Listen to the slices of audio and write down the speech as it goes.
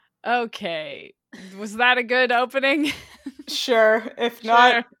Okay. Was that a good opening? Sure. If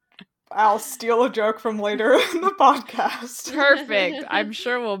not, I'll steal a joke from later in the podcast. Perfect. I'm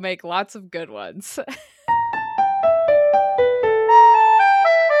sure we'll make lots of good ones.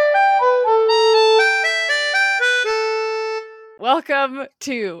 Welcome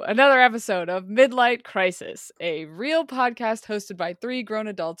to another episode of Midlight Crisis, a real podcast hosted by three grown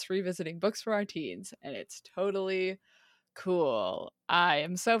adults revisiting books for our teens, and it's totally cool. I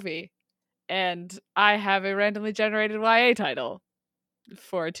am Sophie, and I have a randomly generated YA title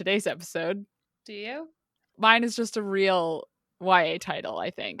for today's episode. Do you? Mine is just a real YA title, I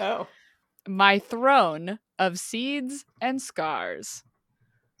think. Oh. My Throne of Seeds and Scars.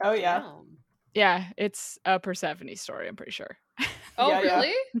 Oh, yeah. Damn. Yeah, it's a Persephone story, I'm pretty sure. Oh, Yeah, yeah.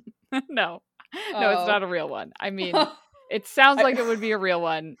 really? No, it's not a real one. I mean, it sounds like it would be a real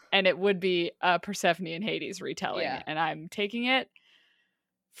one, and it would be a Persephone and Hades retelling, Yeah. and I'm taking it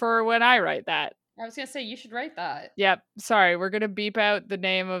for when I write that. I was gonna say you should write that. Yep, sorry, we're gonna beep out the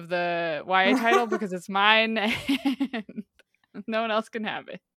name of the YA title because it's mine, and no one else can have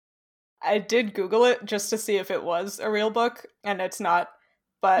it. I did Google it just to see if it was a real book, and it's not.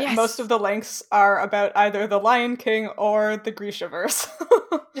 But Yes. most of the links are about either the Lion King or the Grishaverse.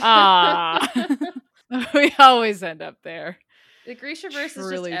 Ah, we always end up there. The Grishaverse is just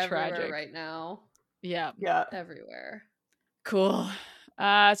Truly everywhere tragic. right now. Yeah, Yeah. Everywhere. cool.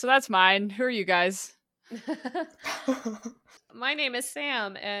 So that's mine. Who are you guys? My name is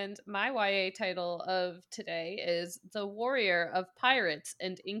Sam, and my YA title of today is The Warrior of Pirates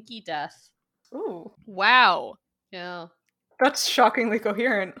and Inky Death. Ooh, Wow. Yeah. that's shockingly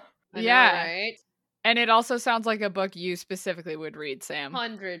coherent. I know, Yeah. right? And it also sounds like a book you specifically would read, Sam.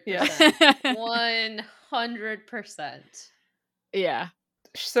 100%. Yeah. 100%. Yeah.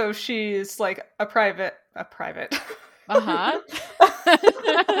 So she's like a private. Uh-huh.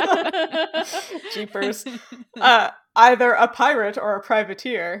 Jeepers. Either a pirate or a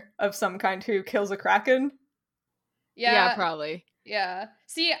privateer of some kind who kills a kraken. Yeah, probably. Yeah.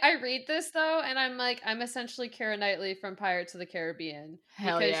 See, I read this though, and I'm like, I'm essentially Keira Knightley from Pirates of the Caribbean.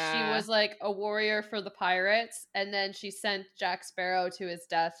 Hell because yeah. she was like a warrior for the pirates, and then she sent Jack Sparrow to his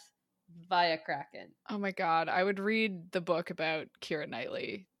death via Kraken. Oh my god, I would read the book about Keira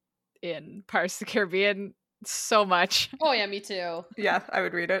Knightley in Pirates of the Caribbean so much. Oh yeah, me too. Yeah, I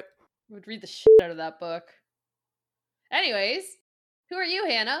would read it. I would read the shit out of that book. Anyways, who are you,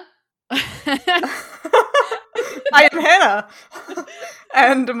 Hannah? I am Hannah!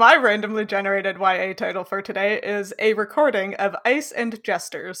 And my randomly generated YA title for today is A Recording of Ice and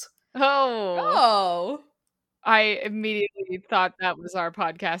Jesters. Oh. I immediately thought that was our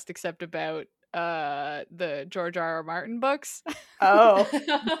podcast, except about the George R.R. Martin books. Oh. True,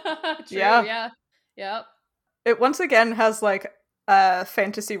 Yeah. yeah. Yep. It once again has like a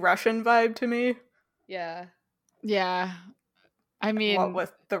fantasy Russian vibe to me. Yeah. Yeah. I mean, What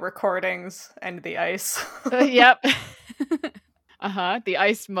with the recordings and the ice. Yep. Uh-huh. The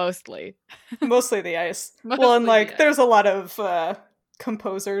ice mostly. Mostly the ice. Well, Mostly and the like ice. there's a lot of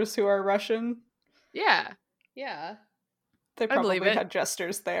composers who are Russian. Yeah. Yeah. They I believe probably it. had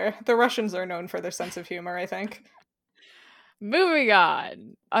jesters there. The Russians are known for their sense of humor, I think. Moving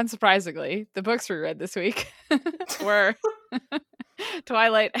on. Unsurprisingly, the books we read this week were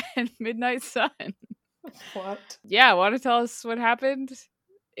Twilight and Midnight Sun. What? Yeah, want to tell us what happened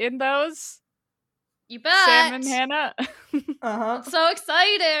in those? You bet. Sam and Hannah? Uh-huh. I'm so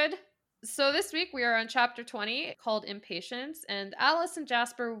excited. So this week we are on chapter 20 called Impatience, and Alice and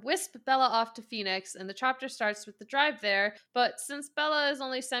Jasper wisp Bella off to Phoenix, and the chapter starts with the drive there, but since Bella is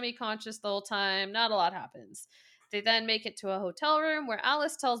only semi-conscious the whole time, not a lot happens. They then make it to a hotel room where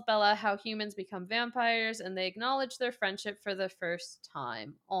Alice tells Bella how humans become vampires, and they acknowledge their friendship for the first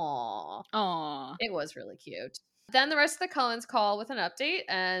time. Aww. Aw. It was really cute. Then the rest of the Cullens call with an update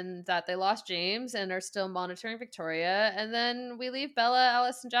and that they lost James and are still monitoring Victoria. And then we leave Bella,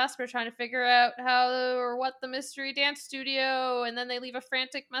 Alice, and Jasper trying to figure out how or what the mystery dance studio. And then they leave a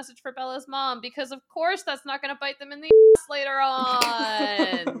frantic message for Bella's mom because, of course, that's not going to bite them in the ass later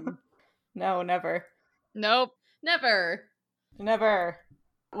on. No, never. Nope. Never. Never.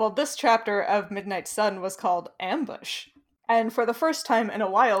 Well, this chapter of Midnight Sun was called Ambush. And for the first time in a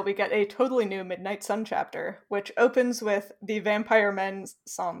while, we get a totally new Midnight Sun chapter, which opens with the vampire men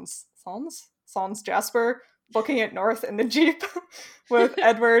Sans Jasper booking it north in the Jeep, with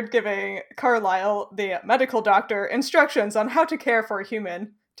Edward giving Carlisle, the medical doctor, instructions on how to care for a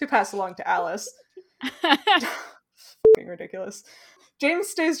human to pass along to Alice. Fucking ridiculous. James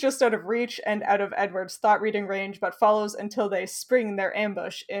stays just out of reach and out of Edward's thought-reading range, but follows until they spring their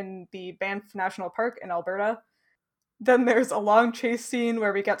ambush in the Banff National Park in Alberta. Then there's a long chase scene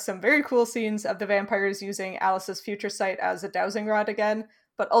where we get some very cool scenes of the vampires using Alice's future sight as a dowsing rod again,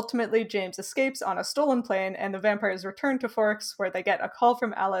 but ultimately James escapes on a stolen plane and the vampires return to Forks, where they get a call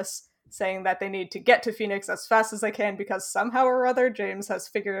from Alice saying that they need to get to Phoenix as fast as they can because somehow or other James has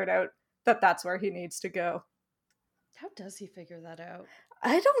figured out that that's where he needs to go. How does he figure that out?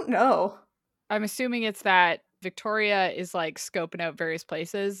 I don't know. I'm assuming it's that Victoria is like scoping out various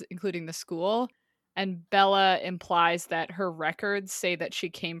places, including the school, and Bella implies that her records say that she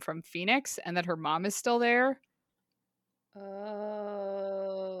came from Phoenix and that her mom is still there.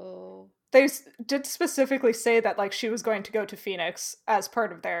 Oh. They did specifically say that like she was going to go to Phoenix as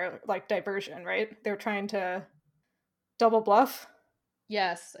part of their like diversion, right? They were trying to double bluff.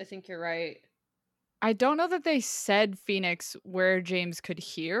 Yes, I think you're right. I don't know that they said Phoenix where James could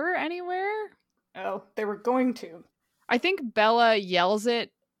hear anywhere. Oh, they were going to. I think Bella yells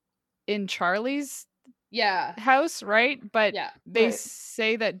it in Charlie's Yeah. house, right? But Yeah. they Right.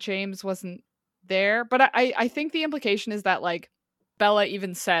 say that James wasn't there. But I think the implication is that like Bella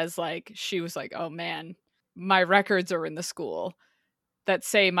even says like she was like, oh man, my records are in the school that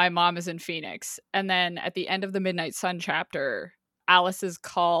say my mom is in Phoenix. And then at the end of the Midnight Sun chapter, Alice's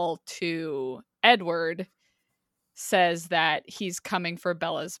call to Edward says that he's coming for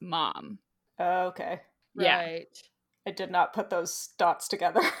Bella's mom. Okay. Yeah. Right. I did not put those dots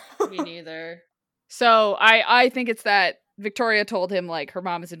together. Me neither. So I think it's that Victoria told him like her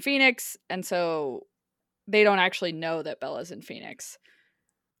mom is in Phoenix, and so they don't actually know that Bella's in Phoenix.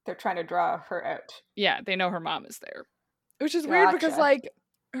 They're trying to draw her out. Yeah, they know her mom is there. Which is weird because Gotcha. like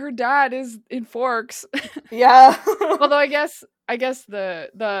her dad is in Forks. Yeah. Although I guess the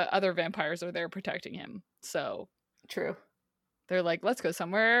other vampires are there protecting him. So True. they're like, let's go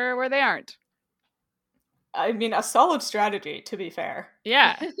somewhere where they aren't. I mean, a solid strategy, to be fair.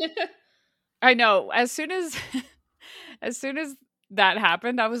 Yeah. I know. As soon as that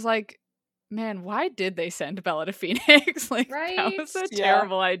happened, I was like, man, why did they send Bella to Phoenix? Like that was a Right? Yeah.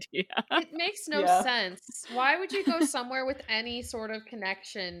 terrible idea. It makes no Yeah. sense. Why would you go somewhere with any sort of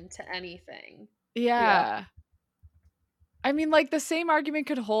connection to anything? Yeah. I mean, like the same argument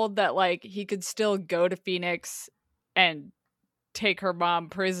could hold that like he could still go to Phoenix and take her mom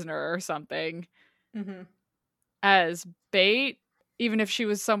prisoner or something Mm-hmm. as bait, even if she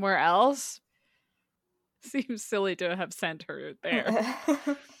was somewhere else. Seems silly to have sent her there.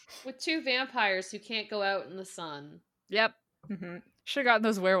 With two vampires who can't go out in the sun. Yep. Mm-hmm. Should have gotten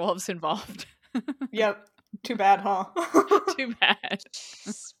those werewolves involved. Yep. Too bad, huh? Too bad.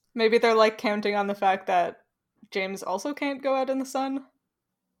 Maybe they're like counting on the fact that James also can't go out in the sun.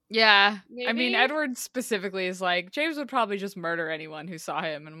 Yeah. I mean, Maybe? Edward specifically is like, James would probably just murder anyone who saw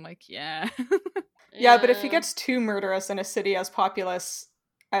him. And I'm like, yeah. Yeah, but if he gets too murderous in a city as populous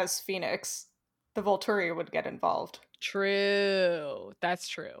as Phoenix, the Volturi would get involved. True. That's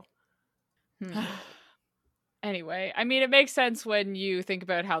true. Hmm. Anyway, I mean, it makes sense when you think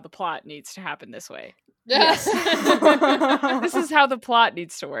about how the plot needs to happen this way. Yes. This is how the plot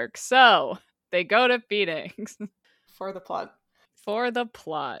needs to work. So they go to Phoenix For the plot. for the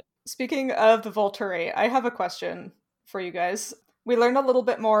plot. Speaking of the Volturi, I have a question for you guys. We learn a little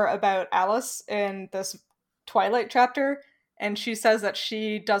bit more about Alice in this Twilight chapter, and she says that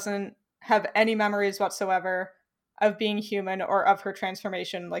she doesn't have any memories whatsoever of being human or of her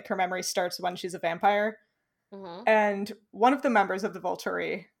transformation. Like, her memory starts when she's a vampire. Uh-huh. And one of the members of the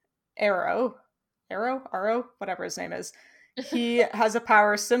Volturi, Arrow, whatever his name is, he has a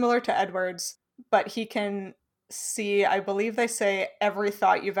power similar to Edward's, but he can see, I believe they say, every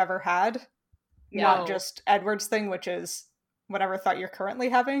thought you've ever had, not Whoa. just Edward's thing, which is whatever thought you're currently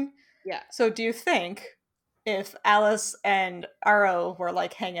having. Yeah. So do you think if Alice and Arrow were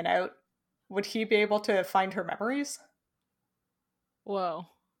like hanging out, would he be able to find her memories? Whoa.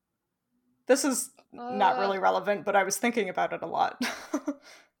 This is not really relevant, but I was thinking about it a lot.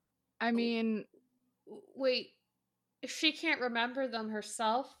 I mean, Wait, if she can't remember them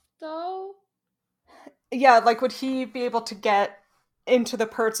herself, though? Yeah, like, would he be able to get into the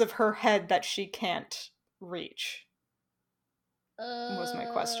parts of her head that she can't reach? Was my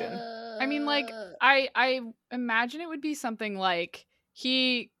question. I mean, like, I imagine it would be something like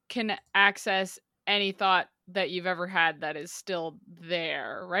he can access any thought that you've ever had that is still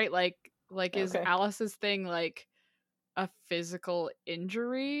there, right? Like is Okay. Alice's thing like a physical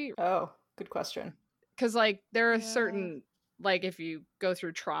injury? Oh, good question. Because like there are Yeah. certain, like, if you go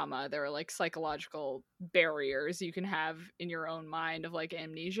through trauma, there are like psychological barriers you can have in your own mind of like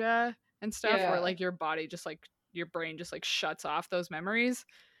amnesia and stuff, Yeah. where like your body just like your brain just like shuts off those memories.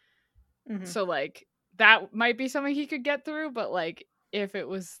 Mhm. So like that might be something he could get through, but like if it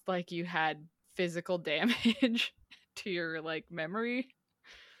was like you had physical damage to your like memory.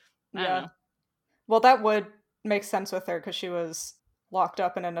 I Yeah. don't know. Well, that would make sense with her because she was locked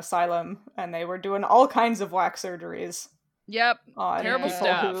up in an asylum and they were doing all kinds of whack surgeries Yep. on Terrible people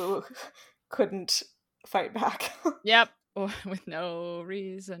stuff. who couldn't fight back. Yep. With no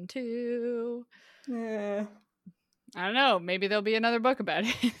reason to. Yeah. I don't know. Maybe there'll be another book about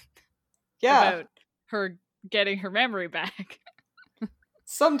it. Yeah. About her getting her memory back.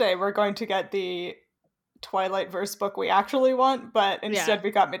 Someday we're going to get the Twilight verse book we actually want, but instead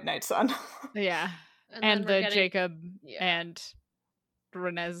we got Midnight Sun. Yeah. And, And then the we're getting... Jacob Yeah. and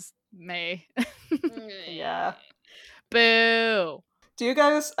Renesmee. Yeah. Boo. Do you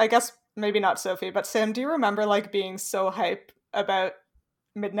guys, I guess maybe not Sophie, but Sam, do you remember like being so hype about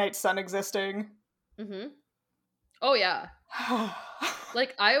Midnight Sun existing? Mm-hmm. Oh yeah.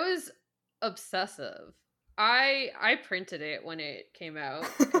 Like I was obsessive. I printed it when it came out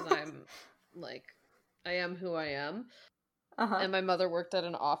because I'm like I am who I am. Uh-huh. And my mother worked at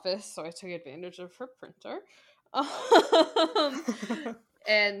an office, so I took advantage of her printer.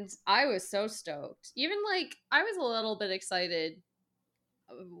 And I was so stoked. Even like I was a little bit excited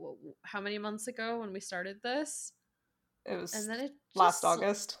how many months ago when we started this? It was and then it last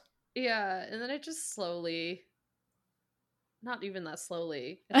August. Yeah, and then it just slowly, not even that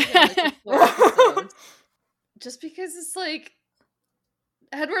slowly, I think it only took 4 episodes. Just because it's like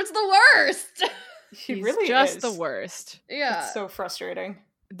Edward's the worst. He really just is the worst. Yeah. It's so frustrating.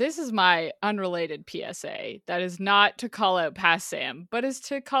 This is my unrelated PSA. That is not to call out past Sam, but is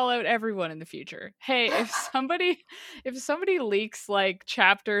to call out everyone in the future. Hey, if somebody leaks like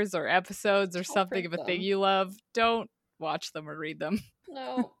chapters or episodes or something of a thing you love, don't watch them or read them.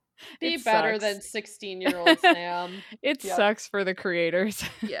 No. Be It better sucks. than 16-year-old Sam. It sucks for the creators.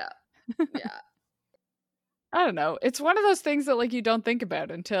 Yeah. Yeah. I don't know. It's one of those things that like you don't think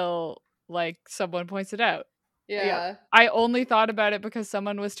about until like someone points it out. Yeah. I only thought about it because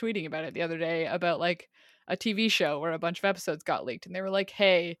someone was tweeting about it the other day about like a TV show where a bunch of episodes got leaked and they were like,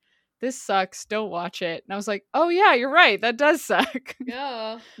 "Hey, this sucks. Don't watch it." And I was like, "Oh yeah, you're right. That does suck."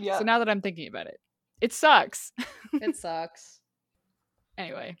 Yeah. Yeah. So now that I'm thinking about it, it sucks. It sucks.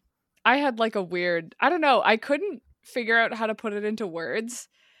 Anyway, I had like a weird, I don't know, I couldn't figure out how to put it into words,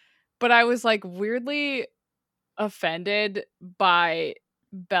 but I was like weirdly offended by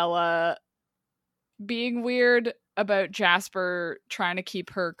Bella being weird about Jasper trying to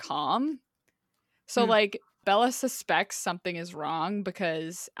keep her calm. So like Bella suspects something is wrong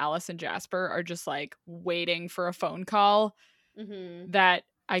because Alice and Jasper are just like waiting for a phone call that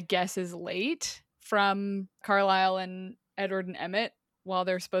I guess is late from Carlisle and Edward and Emmett while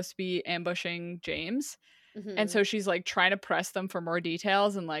they're supposed to be ambushing James. And so she's like trying to press them for more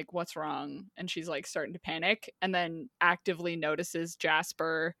details and like what's wrong, and she's like starting to panic and then actively notices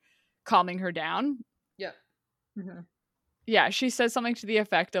Jasper calming her down. Yeah. Yeah, she says something to the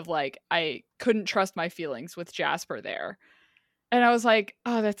effect of like, I couldn't trust my feelings with Jasper there. And I was like,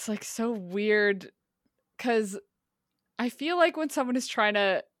 oh, that's like so weird, because I feel like when someone is trying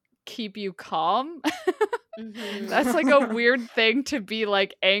to keep you calm, that's like a weird thing to be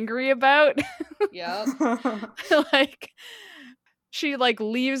like angry about. Yeah. Like she like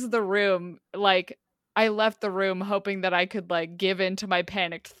leaves the room like, I left the room hoping that I could like give in to my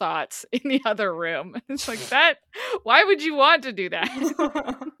panicked thoughts in the other room. It's like that. Why would you want to do that?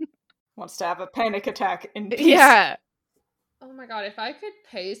 Wants to have a panic attack in peace. Yeah. Oh my god, if I could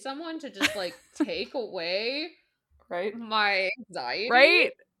pay someone to just like take away Right? my anxiety.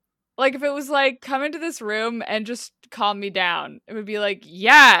 Right? Like if it was like, come into this room and just calm me down, it would be like,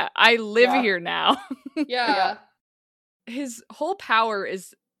 yeah, I live here now. Yeah. His whole power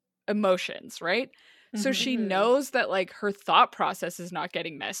is emotions, right? So she knows that like her thought process is not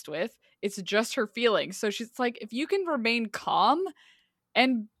getting messed with. It's just her feelings. So she's like, if you can remain calm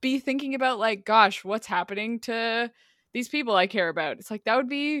and be thinking about like, gosh, what's happening to these people I care about? It's like, that would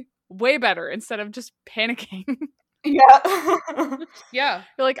be way better instead of just panicking. Yeah. Yeah.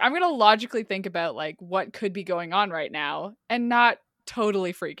 You're like, I'm going to logically think about like what could be going on right now and not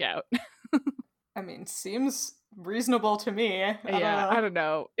totally freak out. I mean, seems reasonable to me. I don't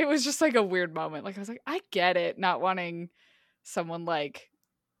know. It was just like a weird moment. Like I was like, I get it, not wanting someone like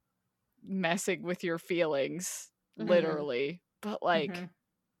messing with your feelings, literally. But like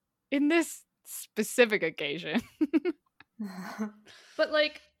in this specific occasion. But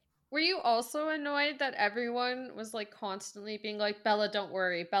like, were you also annoyed that everyone was like constantly being like, Bella, don't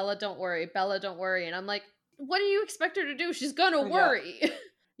worry, Bella, don't worry, Bella, don't worry? And I'm like, what do you expect her to do? She's gonna worry.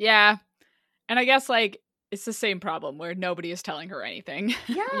 Yeah. And I guess like it's the same problem where nobody is telling her anything.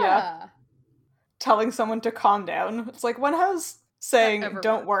 Yeah. Telling someone to calm down. It's like, when has saying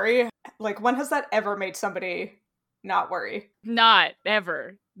don't worry, like when has that ever made somebody not worry. Not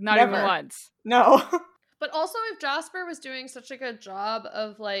ever. Not Never. even once. No. But also, if Jasper was doing such a good job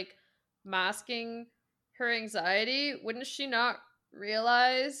of, like, masking her anxiety, wouldn't she not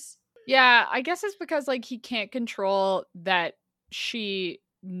realize? Yeah, I guess it's because, like, he can't control that she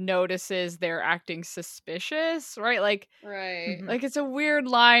notices they're acting suspicious, right? Like, Right. Mhm. like it's a weird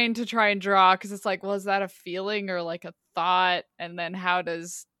line to try and draw because it's like, well, is that a feeling or like a thought? And then how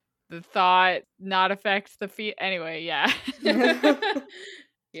does the thought not affect the anyway, yeah.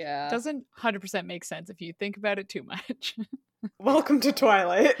 Yeah. Doesn't 100% make sense if you think about it too much. Welcome to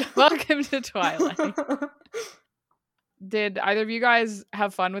Twilight. Welcome to Twilight. Did either of you guys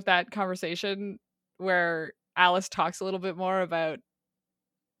have fun with that conversation where Alice talks a little bit more about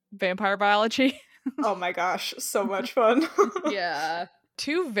vampire biology? Oh my gosh, so much fun. Yeah.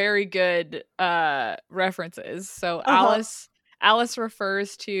 Two very good references. So Uh-huh. Alice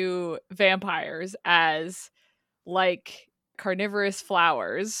refers to vampires as like carnivorous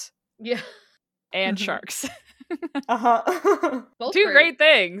flowers Yeah. and Mhm. sharks. Uh-huh. Both Two great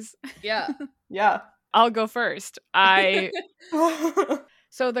things. Yeah. Yeah. I'll go first.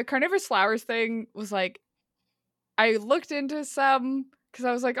 So the carnivorous flowers thing was like, I looked into some because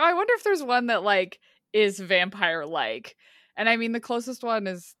I was like, oh, I wonder if there's one that like is vampire like. And I mean, the closest one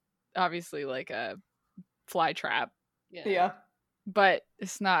is obviously like a fly trap, Yeah. but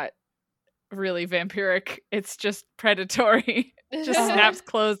it's not really vampiric. It's just predatory. Just Uh-huh. snaps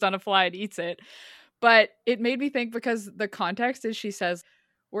closed on a fly and eats it. But it made me think because the context is she says,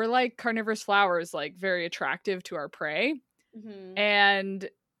 we're like carnivorous flowers, like very attractive to our prey. Mhm. And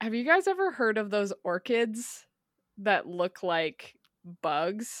have you guys ever heard of those orchids that look like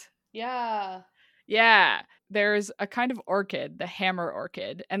bugs? Yeah. Yeah, there's a kind of orchid, the hammer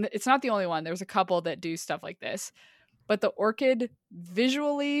orchid, and it's not the only one. There's a couple that do stuff like this. But the orchid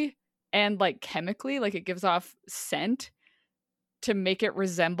visually and like chemically, like it gives off scent to make it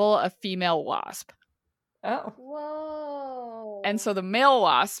resemble a female wasp. Oh. Whoa. And so the male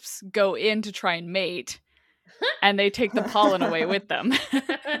wasps go in to try and mate, and they take the pollen away with them.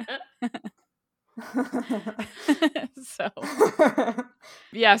 So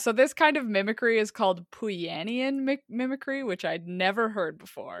yeah, so this kind of mimicry is called Puyanian mimicry, which I'd never heard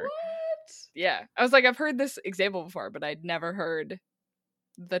before. What? Yeah, I was like, I've heard this example before, but I'd never heard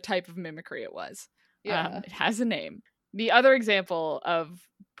the type of mimicry it was. Yeah. It has a name. The other example of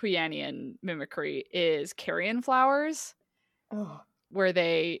Puyanian mimicry is carrion flowers, Oh. where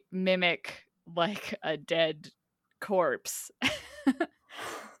they mimic like a dead corpse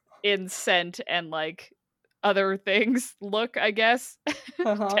in scent and like other things look, I guess.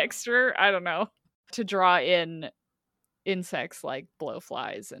 Uh-huh. Texture, I don't know, to draw in insects like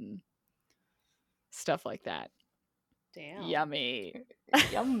blowflies and stuff like that. Damn. Yummy.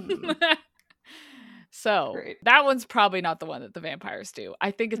 Yum. So Great. that one's probably not the one that the vampires do.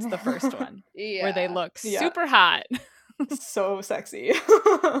 I think it's the first one Yeah. where they look Yeah. super hot. So sexy.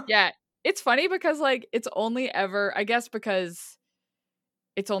 Yeah, it's funny because like it's only ever, I guess because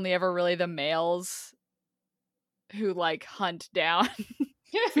it's only ever really the males who like hunt down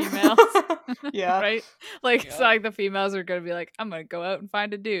females. Yeah. Right? Like it's Yeah. like the females are gonna be like, I'm gonna go out and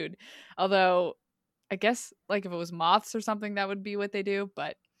find a dude. Although I guess like if it was moths or something, that would be what they do.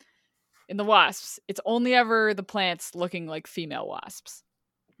 But in the wasps, it's only ever the plants looking like female wasps.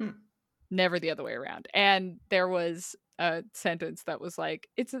 Never the other way around. And there was a sentence that was like,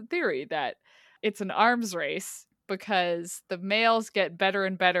 it's a theory that it's an arms race because the males get better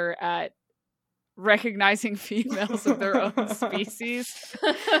and better at recognizing females of their own species.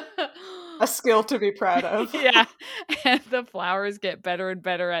 A skill to be proud of. Yeah. And the flowers get better and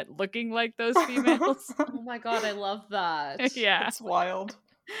better at looking like those females. Oh my god, I love that. Yeah. It's wild.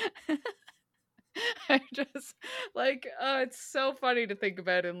 I just like, it's so funny to think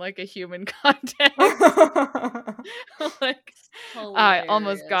about in like a human context. Like, I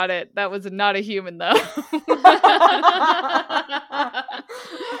almost got it. That was not a human though.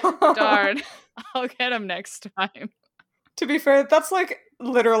 Darn. I'll get him next time. To be fair, that's like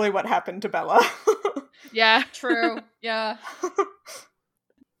literally what happened to Bella. Yeah. True. Yeah.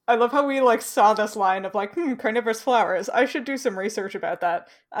 I love how we like saw this line of like, carnivorous flowers. I should do some research about that,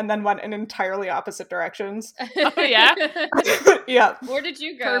 and then went in entirely opposite directions. Oh, yeah? Yeah. Where did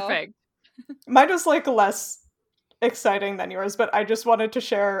you go? Perfect. Mine was like less exciting than yours, but I just wanted to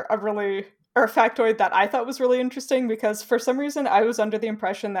share a factoid that I thought was really interesting because for some reason I was under the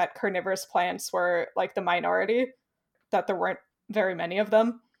impression that carnivorous plants were like the minority, that there weren't very many of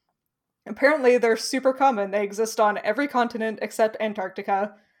them. Apparently they're super common. They exist on every continent except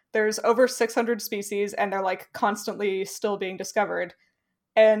Antarctica. There's over 600 species and they're like constantly still being discovered.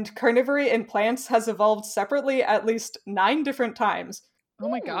 and carnivory in plants has evolved separately at least 9 different times. Oh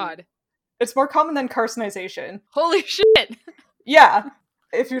my god. It's more common than carcinization. Holy shit! Yeah.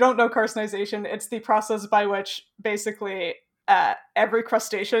 If you don't know carcinization, it's the process by which basically every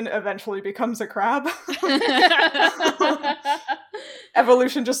crustacean eventually becomes a crab.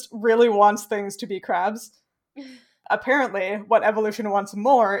 Evolution just really wants things to be crabs. Apparently, what evolution wants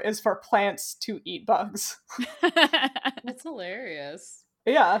more is for plants to eat bugs. That's hilarious.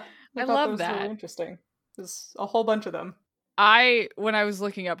 Yeah. I thought love was that. really interesting. There's a whole bunch of them. When I was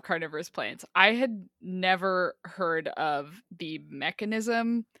looking up carnivorous plants, I had never heard of the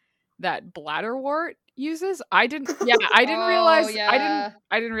mechanism that bladderwort uses. I didn't realize yeah.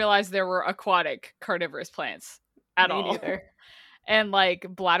 I didn't realize there were aquatic carnivorous plants at Me all. neither. And like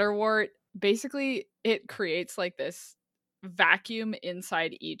bladderwort, basically it creates like this vacuum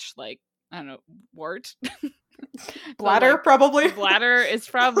inside each, like, I don't know, wort. Bladder, So, like, probably. Bladder is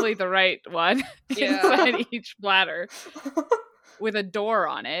probably the right one. Inside each bladder with a door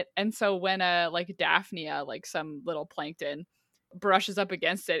on it. And so when a like Daphnia, like some little plankton, brushes up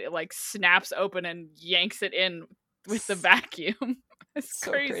against it, it like snaps open and yanks it in with the vacuum. It's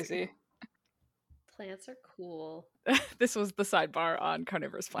So crazy. Plants are cool. This was the sidebar on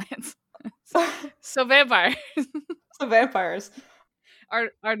carnivorous plants. So vampires So vampires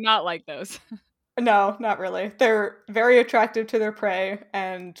are not like those. No, not really. They're very attractive to their prey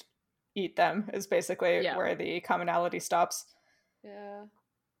and eat them is basically where the commonality stops. Yeah.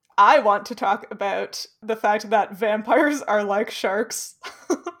 I want to talk about the fact that vampires are like sharks.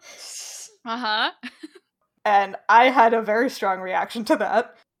 Uh-huh. And I had a very strong reaction to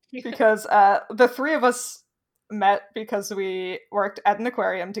that because the three of us met because we worked at an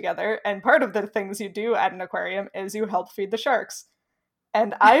aquarium together, and part of the things you do at an aquarium is you help feed the sharks.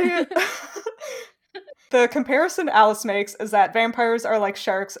 And the comparison Alice makes is that vampires are like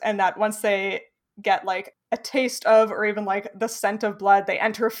sharks, and that once they get like a taste of or even like the scent of blood, they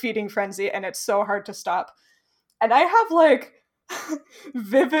enter a feeding frenzy, and it's so hard to stop. And I have like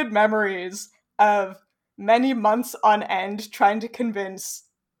vivid memories of many months on end trying to convince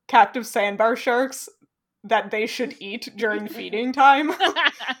captive sandbar sharks that they should eat during feeding time.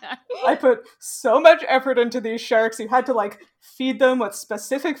 I put so much effort into these sharks. You had to like feed them with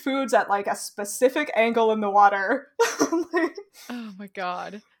specific foods at like a specific angle in the water. Like, oh my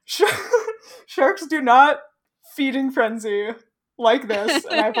god. Sharks do not feeding frenzy like this,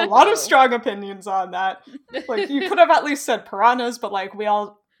 and I have a lot of strong opinions on that. Like, you could have at least said piranhas, but like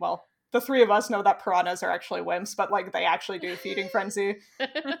the three of us know that piranhas are actually wimps, but like they actually do feeding frenzy.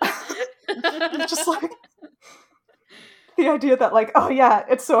 Just like the idea that like, oh yeah,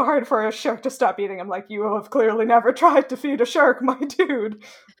 it's so hard for a shark to stop eating. I'm like, you have clearly never tried to feed a shark, my dude.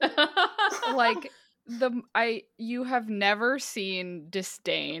 Like you have never seen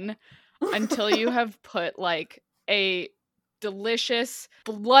disdain until you have put like a delicious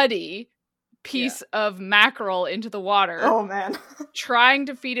bloody piece of mackerel into the water. Oh man. Trying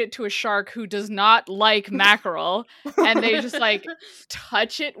to feed it to a shark who does not like mackerel, and they just like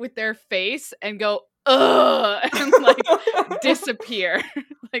touch it with their face and go ugh, and like disappear.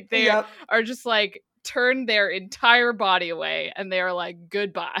 Like they are just like turn their entire body away, and they are like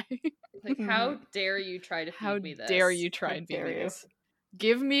goodbye. Like, how dare you try to feed me this? How dare you try and feed me this?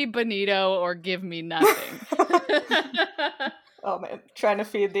 Give me bonito or give me nothing. Oh man, trying to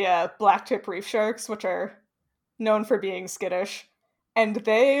feed the black tip reef sharks, which are known for being skittish, and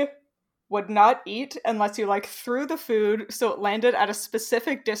they would not eat unless you like threw the food so it landed at a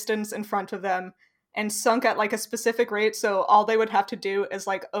specific distance in front of them and sunk at like a specific rate, so all they would have to do is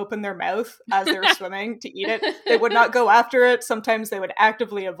like open their mouth as they're swimming to eat it. They would not go after it. Sometimes they would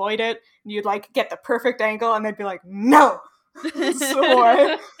actively avoid it, and you'd like get the perfect angle and they'd be like, no!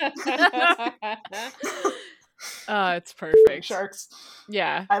 So it's perfect. Sharks.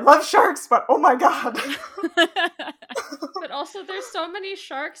 Yeah. I love sharks, but oh my god. But also there's so many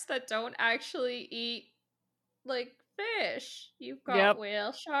sharks that don't actually eat like fish. You've got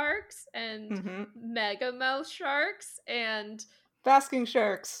whale sharks and megamouth sharks and basking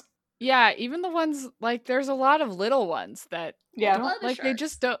sharks. Yeah, even the ones like there's a lot of little ones that don't like sharks. They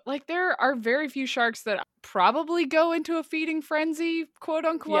just don't like. There are very few sharks that probably go into a feeding frenzy, quote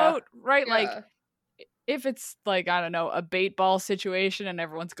unquote, right? Yeah. Like if it's like, I don't know, a bait ball situation and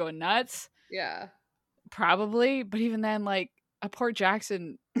everyone's going nuts. Yeah. Probably, but even then, like a Port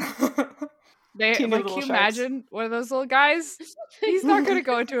Jackson, they Teeny like. Can you imagine one of those little guys? He's not going to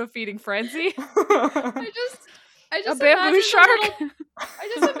go into a feeding frenzy. I just a bamboo shark. I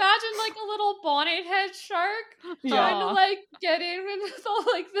just imagine like a little bonnet head shark trying to like get in with all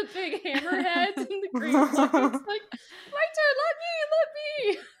like the big hammerheads and the green buckets. Like, my turn, let me at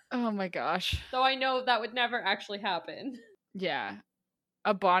me. Oh my gosh. Though I know that would never actually happen. Yeah.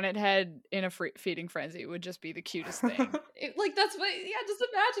 A bonnet head in a feeding frenzy would just be the cutest thing. That's what, yeah, just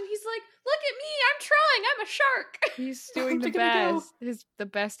imagine. He's like, look at me, I'm trying, I'm a shark. He's doing the Look at me go. best. The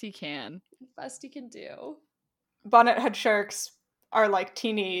best he can. Best he can do. Bonnet head sharks are like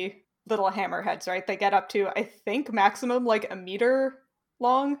teeny little hammerheads, right? They get up to, I think, maximum like a meter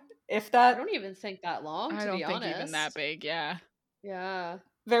long, if I that. don't even think that long, I to don't be think honest. even that big, yeah. Yeah.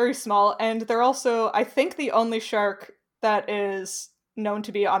 Very small, and they're also, I think, the only shark that is known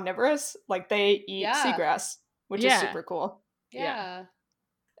to be omnivorous. Like, they eat seagrass, which is super cool. Yeah.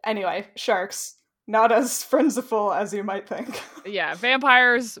 Anyway, sharks. Not as friendsiful as you might think. Yeah,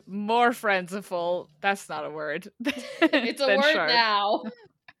 vampires, more friendsiful. That's not a word. It's a word shark. now.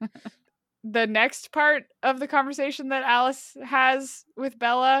 The next part of the conversation that Alice has with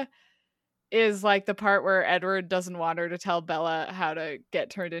Bella is like the part where Edward doesn't want her to tell Bella how to get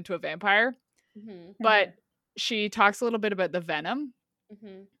turned into a vampire. Mm-hmm. But she talks a little bit about the venom,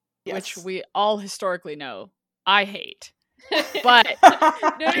 which we all historically know I hate. But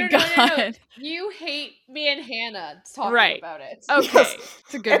no. You hate me and Hannah talking about it. Okay, yes.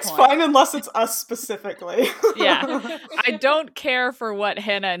 it's a good point. It's fine unless it's us specifically. Yeah, I don't care for what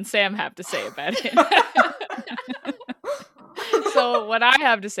Hannah and Sam have to say about it. So what I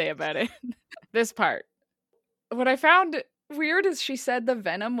have to say about it, this part, what I found weird is she said the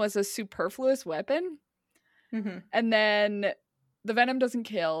venom was a superfluous weapon, and then the venom doesn't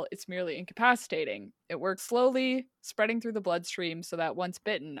kill, it's merely incapacitating. It works slowly, spreading through the bloodstream so that once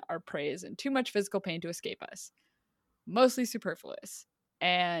bitten, our prey is in too much physical pain to escape us. Mostly superfluous.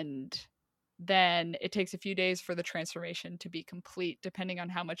 And then it takes a few days for the transformation to be complete, depending on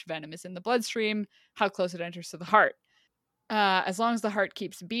how much venom is in the bloodstream, how close it enters to the heart. As long as the heart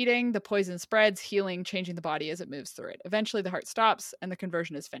keeps beating, the poison spreads, healing, changing the body as it moves through it. Eventually, the heart stops, and the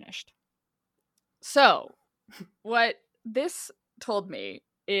conversion is finished. So, what this told me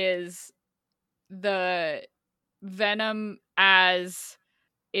is the venom as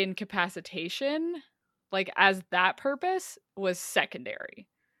incapacitation, like as that purpose, was secondary.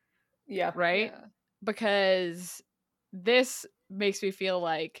 Yeah. Right? Yeah. Because this makes me feel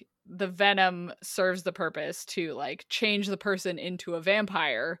like the venom serves the purpose to like change the person into a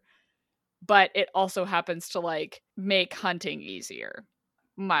vampire, but it also happens to like make hunting easier,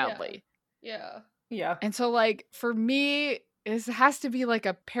 mildly. Yeah. And so like for me, it has to be like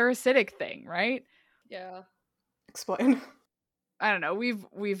a parasitic thing, right? Yeah. Explain. I don't know.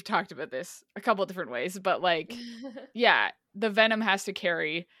 We've talked about this a couple different ways, but like, yeah, the venom has to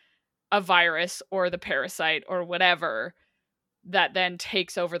carry a virus or the parasite or whatever that then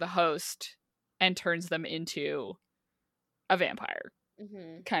takes over the host and turns them into a vampire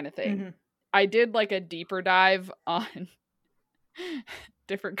kind of thing. I did like a deeper dive on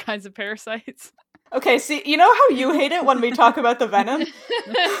different kinds of parasites. Okay, see, you know how you hate it when we talk about the venom?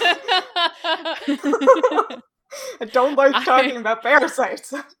 I don't like talking about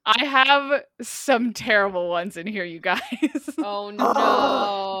parasites. I have some terrible ones in here, you guys. Oh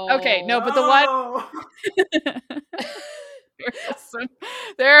no. Okay, no, but the one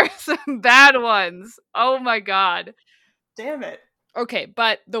there are some bad ones. Oh my god. Damn it. Okay,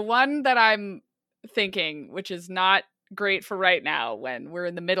 but the one that I'm thinking, which is not great for right now when we're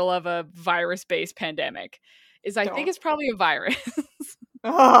in the middle of a virus-based pandemic, is I think it's probably a virus.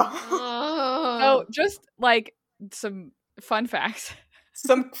 So just like some fun facts.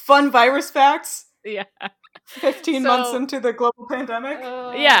 Some fun virus facts? Yeah. 15 months into the global pandemic?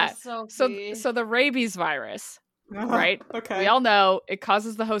 Yeah. So the rabies virus, right? Okay. We all know it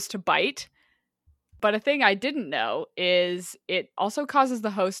causes the host to bite. But a thing I didn't know is it also causes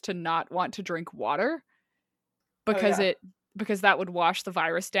the host to not want to drink water because because that would wash the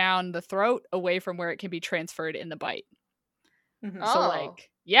virus down the throat away from where it can be transferred in the bite. So like,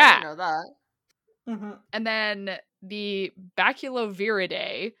 yeah. I didn't know that. And then the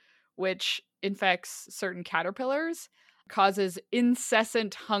Baculoviridae, which infects certain caterpillars, causes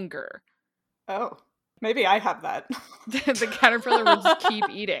incessant hunger. Oh, maybe I have that. The caterpillar will just keep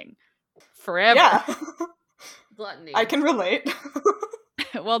eating forever. Yeah. Gluttony. I can relate.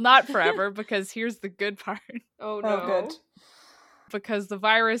 Well, not forever, because here's the good part. Oh, no. Oh, good. Because the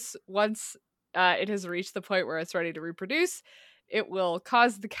virus, once it has reached the point where it's ready to reproduce, it will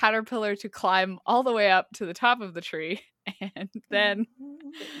cause the caterpillar to climb all the way up to the top of the tree. And then,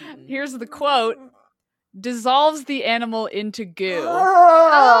 here's the quote, dissolves the animal into goo.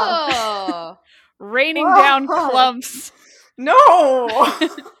 Raining down clumps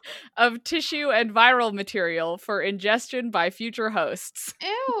of tissue and viral material for ingestion by future hosts.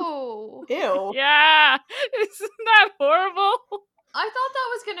 Ew. Ew. Yeah. Isn't that horrible? I thought that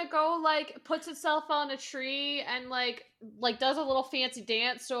was gonna go like puts itself on a tree and like does a little fancy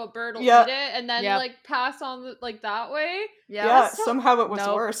dance so a bird will Yeah. eat it and then Yep. like pass on like that way. Yeah. Yeah, so- somehow it was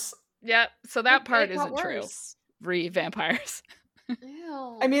Nope. worse. Yeah. So that It part got isn't true. worse. Vampires.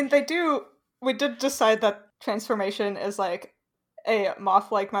 Ew. I mean, we did decide that transformation is like a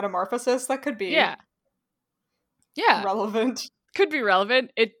moth-like metamorphosis that could be Yeah. Yeah. relevant. Could be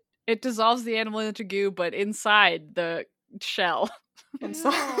relevant. It dissolves the animal into goo, but inside the shell.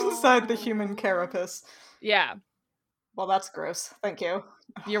 Inside the human carapace. Yeah. Well, that's gross. Thank you.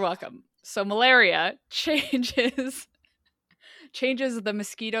 You're welcome. So malaria changes the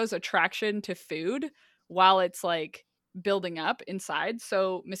mosquito's attraction to food while it's like building up inside.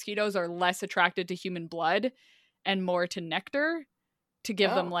 So mosquitoes are less attracted to human blood and more to nectar to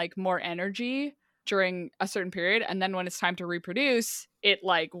give them Oh. like more energy during a certain period. And then when it's time to reproduce, it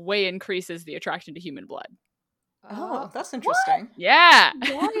like way increases the attraction to human blood. Oh, that's interesting. Yeah.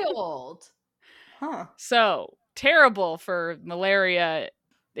 Wild. Huh. So terrible for malaria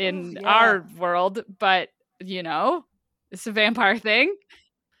in Oh, yeah. our world, but you know, it's a vampire thing.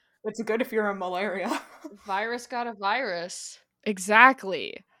 It's good if you're a malaria. Virus got a virus.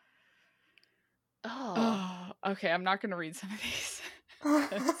 Exactly. Oh. Oh, okay. I'm not going to read some of these.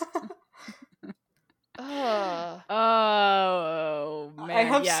 Oh man, I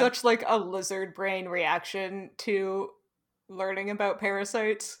have yeah. such like a lizard brain reaction to learning about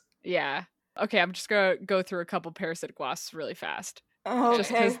parasites. Yeah. Okay, I'm just gonna go through a couple parasitic wasps really fast, Okay.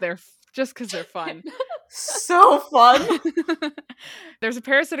 just because they're fun. So fun. There's a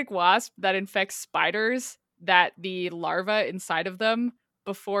parasitic wasp that infects spiders that the larva inside of them,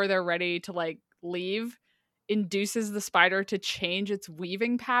 before they're ready to like leave, induces the spider to change its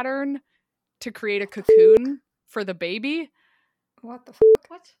weaving pattern to create a cocoon for the baby. What the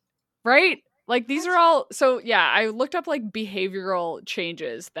What? Right? Like these are all so yeah, I looked up like behavioral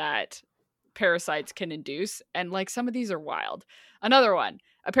changes that parasites can induce, and like some of these are wild. Another one,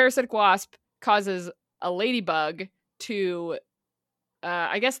 a parasitic wasp causes a ladybug to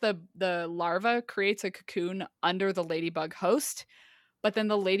I guess the larva creates a cocoon under the ladybug host, but then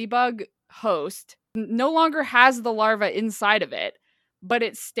the ladybug host no longer has the larva inside of it, but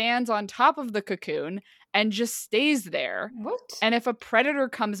it stands on top of the cocoon and just stays there. What? And if a predator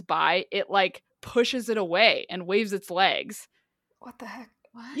comes by, it like pushes it away and waves its legs. What the heck?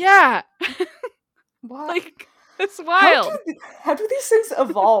 What? Yeah. What? Like, it's wild. How do these things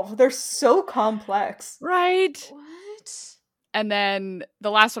evolve? They're so complex. Right? What? And then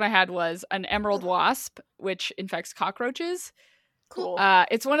the last one I had was an emerald wasp, which infects cockroaches. Cool.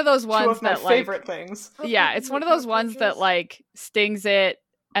 It's one of those ones Two of my that like favorite things. yeah, it's one of those ones that like stings it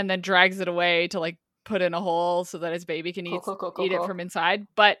and then drags it away to like put in a hole so that its baby can eat it from inside.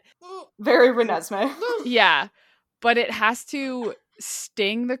 But Very Renesmee. yeah, but it has to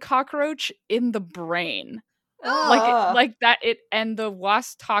sting the cockroach in the brain. Like that it and the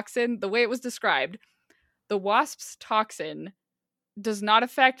wasp toxin, the way it was described, the wasp's toxin does not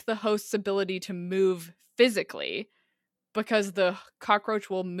affect the host's ability to move physically because the cockroach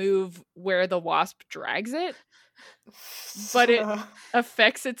will move where the wasp drags it, but it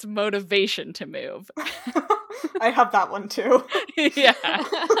affects its motivation to move. I have that one too. Yeah.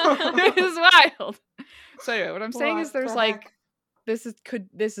 It is wild. So anyway, what I'm saying is there's the like heck?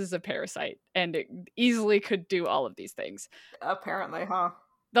 this is a parasite and it easily could do all of these things. Apparently, huh?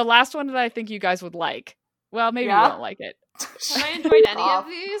 The last one that I think you guys would like. Well, maybe Yeah? you won't like it. Have I enjoyed any Off. of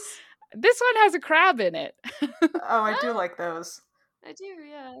these? This one has a crab in it. Oh, I do like those. I do,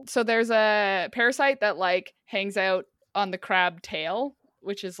 yeah. So there's a parasite that like hangs out on the crab tail,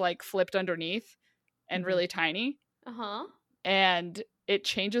 which is like flipped underneath and Mhm. really tiny. Uh-huh. And it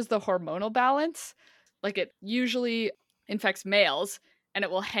changes the hormonal balance. Like it usually infects males and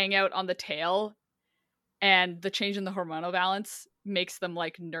it will hang out on the tail, and the change in the hormonal balance makes them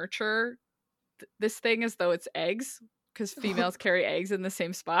like nurture this thing as though it's eggs, because females carry eggs in the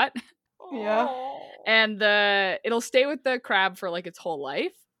same spot. Yeah. And it'll stay with the crab for like its whole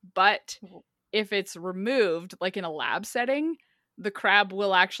life, but if it's removed like in a lab setting, the crab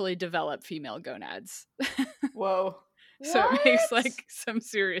will actually develop female gonads. Whoa. So it makes What? like some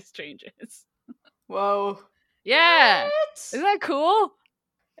serious changes. Whoa. Yeah. What? Isn't that cool?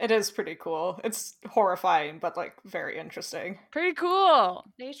 It is pretty cool. It's horrifying, but like very interesting. Pretty cool.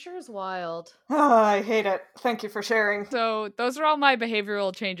 Nature is wild. Oh, I hate it. Thank you for sharing. So those are all my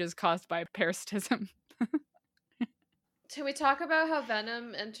behavioral changes caused by parasitism. Can we talk about how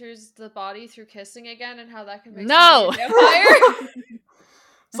venom enters the body through kissing again and how that can make No! somebody a vampire?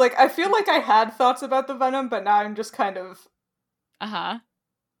 It's like I feel like I had thoughts about the venom, but now I'm just kind of Uh-huh.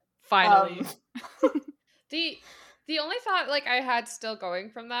 Finally. The The only thought like I had still going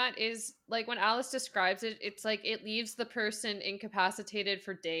from that is like when Alice describes it, it's like it leaves the person incapacitated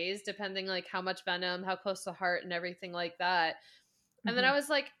for days, depending like how much venom, how close to heart, and everything like that. And then I was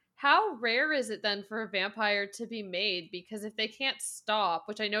like, how rare is it then for a vampire to be made? Because if they can't stop,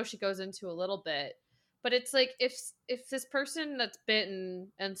 which I know she goes into a little bit, but it's like if this person that's bitten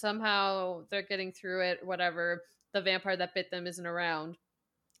and somehow they're getting through it, whatever, the vampire that bit them isn't around,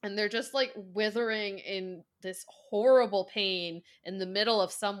 and they're just like withering in this horrible pain in the middle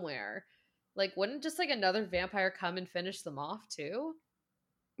of somewhere, like wouldn't just like another vampire come and finish them off too?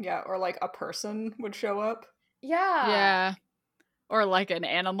 Yeah, or like a person would show up. Yeah. Or like an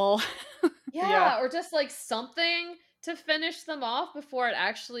animal. Yeah, or just like something to finish them off before it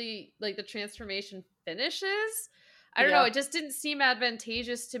actually like the transformation finishes. I don't know, it just didn't seem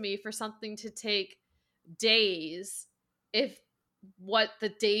advantageous to me for something to take days if what the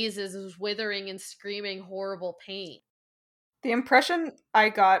days is withering and screaming horrible pain. The impression I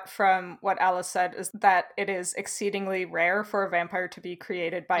got from what Alice said is that it is exceedingly rare for a vampire to be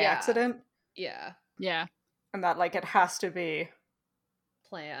created by accident. Yeah. Yeah. And that like it has to be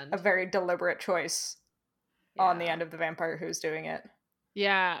planned. A very deliberate choice on the end of the vampire who's doing it.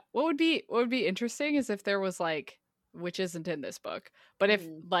 Yeah. What would be interesting is if there was like, which isn't in this book, but if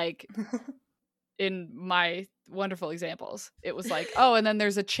like in my wonderful examples, it was like, oh, and then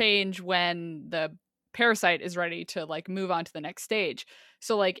there's a change when the parasite is ready to like move on to the next stage.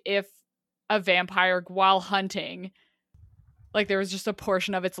 So like if a vampire while hunting, like there was just a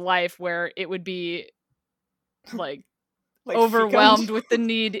portion of its life where it would be like overwhelmed with the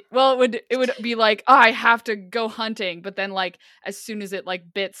need. Well, it would be like, oh, I have to go hunting, but then like as soon as it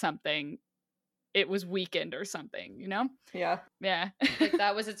like bit something, it was weakened or something, you know? Yeah. Like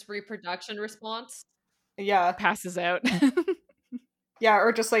that was its reproduction response. Yeah. Passes out. Yeah,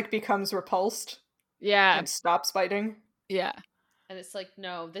 or just like becomes repulsed. Yeah. And stops biting. Yeah. And it's like,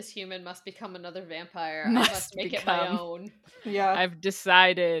 no, this human must become another vampire. I must make it my own. Yeah. I've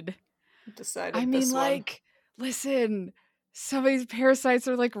decided. I mean, this like, listen, some of these parasites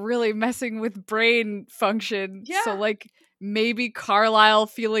are like really messing with brain function. Yeah. So like maybe Carlisle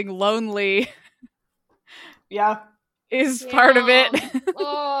feeling lonely. Yeah. Is part of it.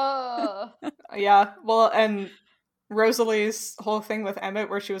 Yeah. Well, and Rosalie's whole thing with Emmett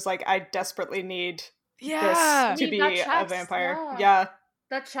where she was like, I desperately need this to be a vampire. Yeah.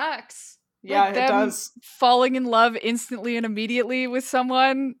 That checks. Yeah, like it does. Falling in love instantly and immediately with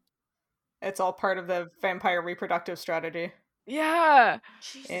someone. It's all part of the vampire reproductive strategy. Yeah.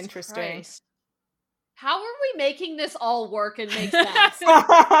 Jesus Interesting. Christ. How are we making this all work and make sense?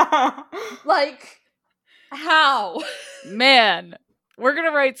 Like, how? Man, we're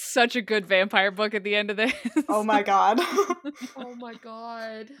gonna write such a good vampire book at the end of this. Oh my god. Oh my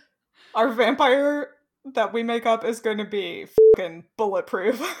god. Our vampire that we make up is going to be fucking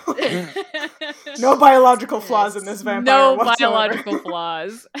bulletproof. No biological flaws in this vampire No whatsoever. biological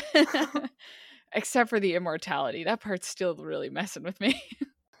flaws. Except for the immortality. That part's still really messing with me.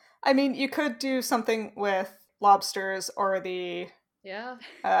 I mean, you could do something with lobsters or the... Yeah.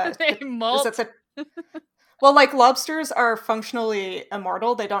 They molt. Well, like, lobsters are functionally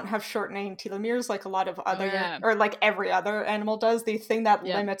immortal. They don't have shortening telomeres like a lot of other, or like every other animal does. The thing that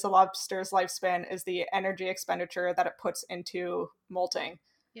limits a lobster's lifespan is the energy expenditure that it puts into molting.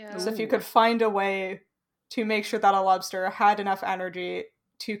 Yeah. So if you could find a way to make sure that a lobster had enough energy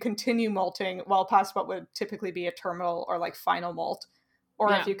to continue molting well past what would typically be a terminal or like final molt,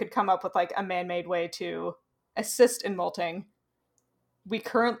 or if you could come up with like a man-made way to assist in molting.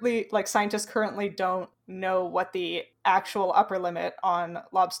 Scientists currently don't know what the actual upper limit on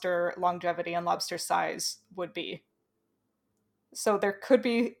lobster longevity and lobster size would be. So it could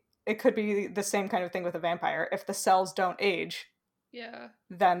be the same kind of thing with a vampire. If the cells don't age,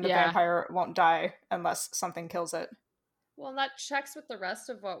 then the vampire won't die unless something kills it. Well, that checks with the rest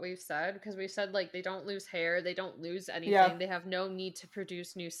of what we've said, because we've said, like, they don't lose hair, they don't lose anything, they have no need to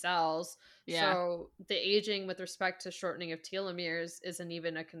produce new cells. So the aging with respect to shortening of telomeres isn't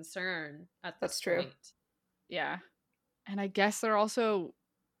even a concern at this point. Yeah. And I guess they're also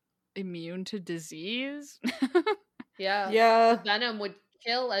immune to disease. Yeah. Yeah. The venom would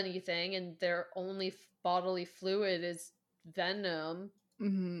kill anything, and their only bodily fluid is venom.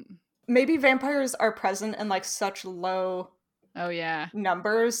 Mm-hmm. Maybe vampires are present in like such low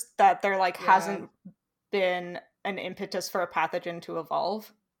numbers that there like hasn't been an impetus for a pathogen to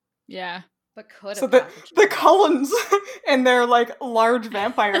evolve. Yeah. But could so the Cullens and their like large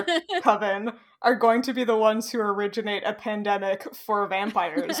vampire coven are going to be the ones who originate a pandemic for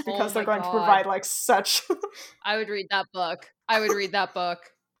vampires because they're going to provide like such I would read that book.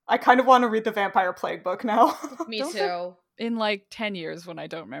 I kind of want to read the Vampire Plague book now. Me Don't too. In like 10 years when I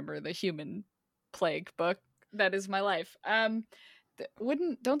don't remember the human plague book, that is my life. Don't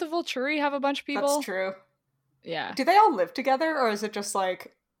the Volturi have a bunch of people? That's true. Yeah. Do they all live together, or is it just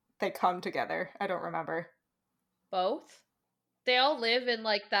like they come together? I don't remember. Both. They all live in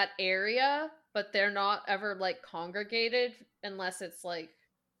like that area, but they're not ever like congregated unless it's like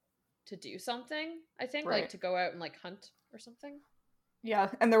to do something, I think, Right. like to go out and like hunt or something. Yeah,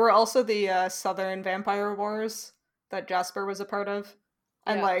 and there were also the Southern Vampire Wars that Jasper was a part of.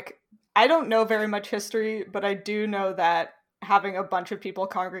 And Yeah. like, I don't know very much history, but I do know that having a bunch of people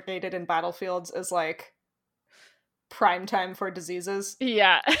congregated in battlefields is like prime time for diseases.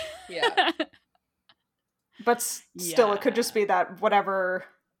 Yeah. Yeah. But still, it could just be that whatever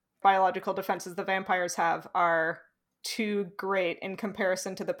biological defenses the vampires have are too great in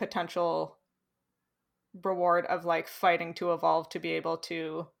comparison to the potential reward of like fighting to evolve to be able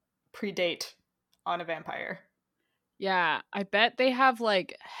to predate on a vampire. Yeah, I bet they have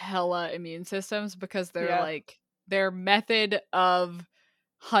like hella immune systems because they're Yeah. like their method of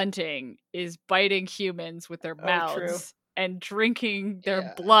hunting is biting humans with their Oh, mouths true. and drinking their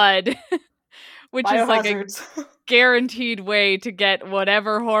Yeah. blood, which is like a Biohazards. guaranteed way to get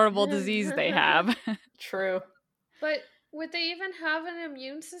whatever horrible disease they have. True. But would they even have an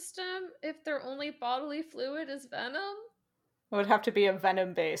immune system if their only bodily fluid is venom? It would have to be a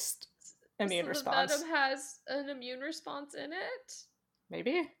venom-based immune So response. the venom has an immune response in it?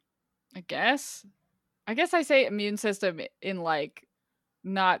 Maybe? I guess I say immune system in like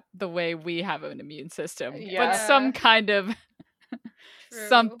not the way we have an immune system, but Yeah. some kind of True.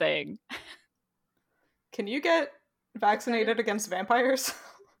 something. Can you get vaccinated against vampires?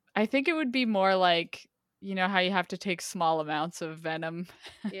 I think it would be more like, you know how you have to take small amounts of venom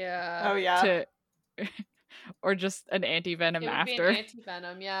Yeah. Oh, yeah. to or just an anti-venom It would be after. an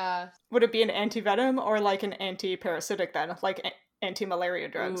anti-venom, yeah. Would it be an anti-venom or like an anti-parasitic then? Like anti-malaria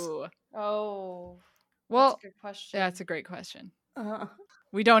drugs? Ooh. Oh. Well, That's a good question. that's a great question. Uh,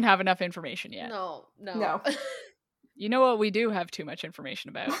 We don't have enough information yet. No. No. You know what we do have too much information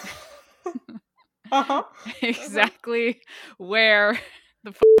about? uh-huh. Exactly where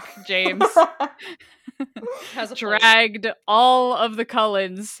the James Has a place. dragged all of the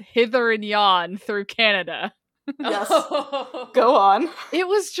Cullens hither and yon through Canada. Yes. Oh. Go on. It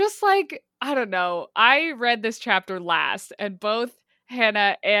was just like, I don't know. I read this chapter last, and both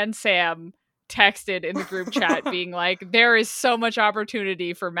Hannah and Sam texted in the group chat being like, there is so much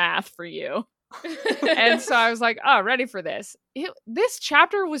opportunity for math for you. And so I was like, oh, ready for this. This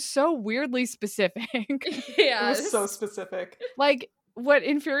chapter was so weirdly specific. Yeah. It was so specific. Like, what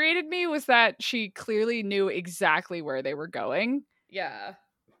infuriated me was that she clearly knew exactly where they were going, Yeah.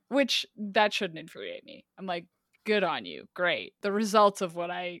 which that shouldn't infuriate me. I'm like, good on you. Great. The results of what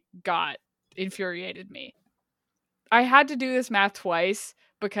I got infuriated me. I had to do this math twice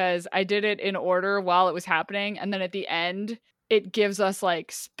because I did it in order while it was happening. And then at the end, it gives us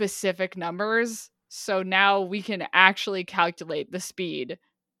like specific numbers. So now we can actually calculate the speed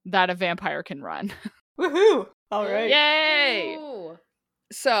that a vampire can run. Woohoo! All right. Yay! Ooh.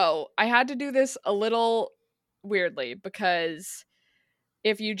 So I had to do this a little weirdly because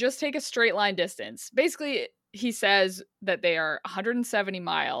if you just take a straight line distance, basically he says that they are 170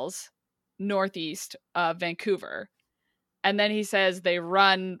 miles northeast of Vancouver. And then he says they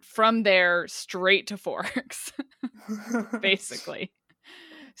run from there straight to Forks, basically.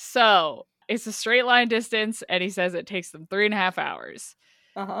 So it's a straight line distance, and he says it takes them 3.5 hours.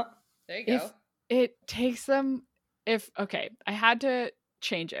 Uh-huh. There you go. If it takes them, I had to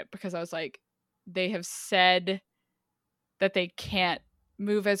change it because I was like, they have said that they can't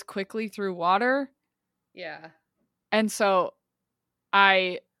move as quickly through water. Yeah. And so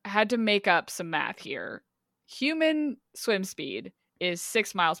I had to make up some math here. Human swim speed is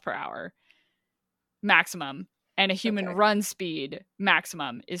 6 miles per hour maximum, and a human Okay. run speed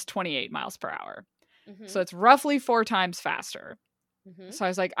maximum is 28 miles per hour. Mhm. So it's roughly 4 times faster. Mhm. So I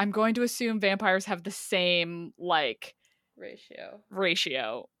was like, I'm going to assume vampires have the same like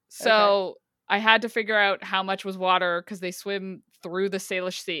ratio. So I had to figure out how much was water because they swim through the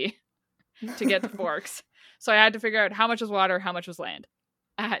Salish Sea to get to Forks. So I had to figure out how much was water, how much was land.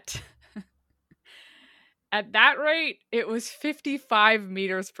 At that rate, it was 55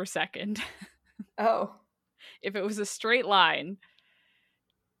 meters per second. Oh. If it was a straight line,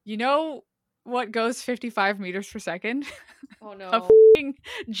 you know what goes 55 meters per second? Oh no. A f***ing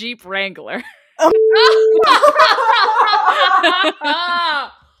Jeep Wrangler.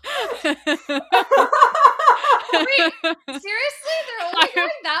 Wait, seriously? They're only going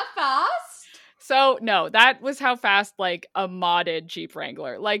that fast? So no, that was how fast like a modded Jeep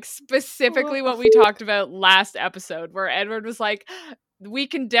Wrangler, like specifically what we talked about last episode, where Edward was like, we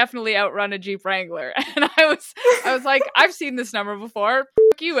can definitely outrun a Jeep Wrangler. And I was like, I've seen this number before.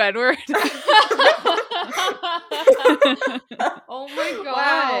 Fuck you, Edward. Oh my god.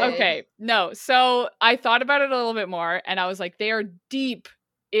 Wow. Okay, no. So I thought about it a little bit more, and I was like, they are deep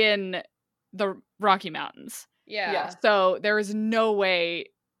in the Rocky Mountains. Yeah. So there is no way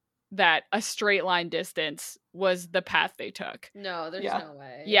that a straight line distance was the path they took. No, there's Yeah. no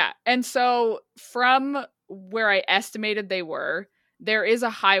way. Yeah. And so from where I estimated they were, there is a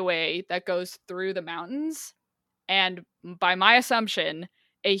highway that goes through the mountains. And by my assumption,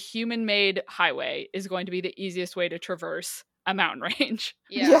 a human-made highway is going to be the easiest way to traverse a mountain range.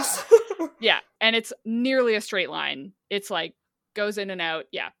 Yeah. Yes. Yeah. And it's nearly a straight line. It's like goes in and out.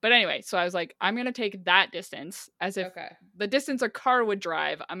 Yeah. But anyway, so I was like, I'm going to take that distance as if Okay. the distance a car would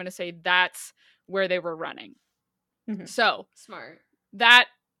drive. I'm going to say that's where they were running. Mhm. So Smart. that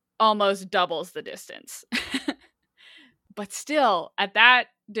almost doubles the distance. But still, at that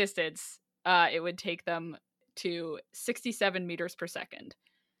distance, it would take them to 67 meters per second.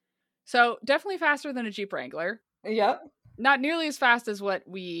 So definitely faster than a Jeep Wrangler. Yep. Not nearly as fast as what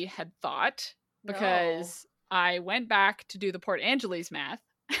we had thought, because I went back to do the Port Angeles math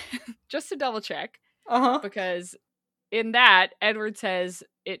just to double check, Uh-huh. because in that, Edward says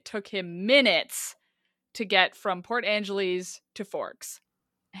it took him minutes to get from Port Angeles to Forks.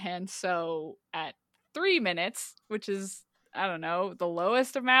 And so at 3 minutes, which is, I don't know, the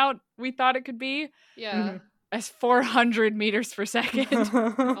lowest amount we thought it could be, Yeah. Mhm. as 400 meters per second.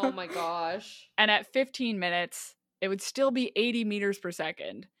 Oh my gosh. And at 15 minutes, it would still be 80 meters per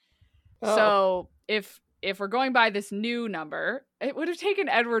second. Oh. So if we're going by this new number, it would have taken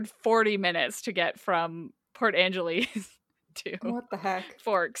Edward 40 minutes to get from Port Angeles to What the heck?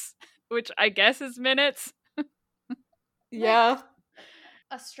 Forks, which I guess is minutes. Yeah.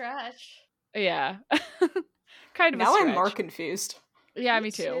 A stretch. Yeah. Kind of Now a I'm stretch. more confused. Yeah,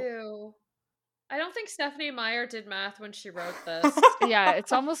 me too. I don't think Stephanie Meyer did math when she wrote this. Yeah,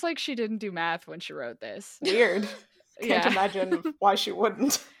 it's almost like she didn't do math when she wrote this. Weird. Can't Yeah. imagine why she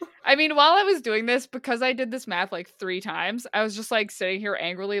wouldn't. I mean, while I was doing this, because I did this math like 3 times, I was just like sitting here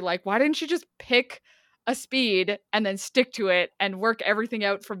angrily, like, why didn't you just pick a speed and then stick to it and work everything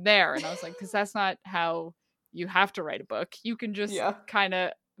out from there? And I was like, because that's not how you have to write a book. You can just Yeah. kind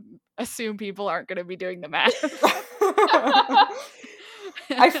of assume people aren't going to be doing the math.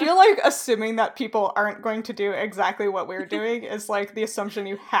 I feel like assuming that people aren't going to do exactly what we're doing is like the assumption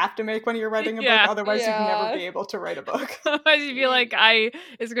you have to make when you're writing a Yeah. book. Otherwise, you'd Yeah. never be able to write a book. Otherwise, you feel like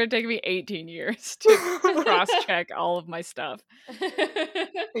it's going to take me 18 years to cross-check all of my stuff.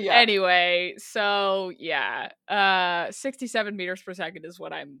 Yeah. Anyway, so yeah, 67 meters per second is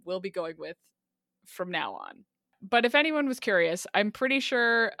what will be going with from now on. But if anyone was curious, I'm pretty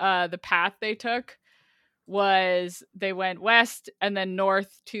sure the path they took was they went west and then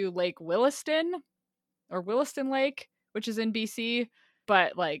north to Lake Williston, or Williston Lake, which is in BC.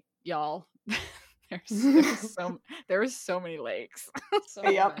 But like, y'all, there's so many lakes. So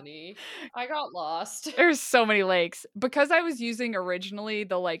Yep. many. I got lost. There's so many lakes. Because I was using originally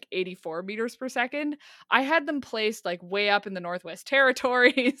the like 84 meters per second, I had them placed like way up in the Northwest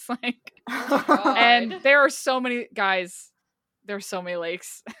Territories. Like, Oh my God. and there are so many guys, there's so many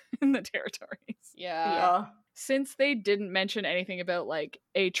lakes in the territories. Yeah. Yeah. Since they didn't mention anything about like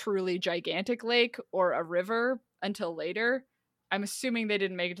a truly gigantic lake or a river until later, I'm assuming they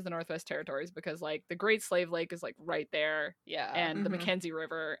didn't make it to the Northwest Territories, because like the Great Slave Lake is like right there, Yeah. and the Mhm. Mackenzie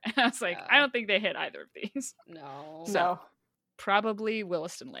River. And I was like, Yeah. I don't think they hit either of these. No. So- No. Probably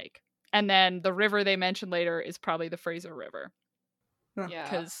Williston Lake. And then the river they mentioned later is probably the Fraser River, Yeah.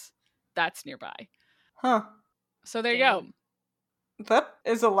 because that's nearby. Huh. So there you go. Damn. That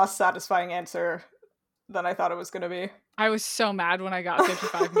is a less satisfying answer than I thought it was going to be. I was so mad when I got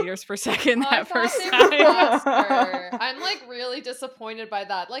 55 meters per second I that thought first they time. were faster. I'm like really disappointed by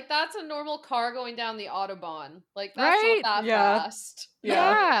that. Like that's a normal car going down the Autobahn. Like that's Right? not that Yeah. fast.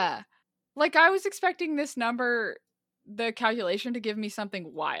 Yeah. Like I was expecting this number, the calculation, to give me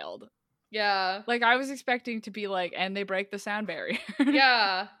something wild. Yeah. Like I was expecting to be like, and they break the sound barrier.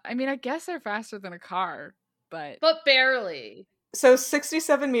 Yeah. I mean, I guess they're faster than a car, but But barely. So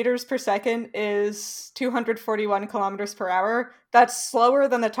 67 meters per second is 241 kilometers per hour. That's slower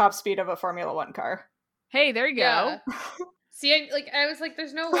than the top speed of a Formula One car. hey, there you go. Yeah. See, I was like,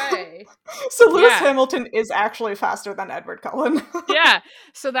 there's no way. So Lewis Yeah. Hamilton is actually faster than Edward Cullen. Yeah.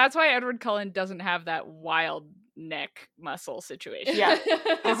 So that's why Edward Cullen doesn't have that wild neck muscle situation. Yeah.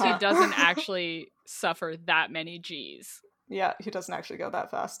 Because Uh-huh. he doesn't actually suffer that many G's. Yeah, he doesn't actually go that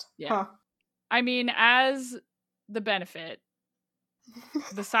fast. Yeah. Huh. I mean, as the benefit,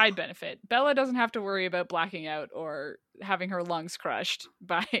 the side benefit, Bella doesn't have to worry about blacking out or having her lungs crushed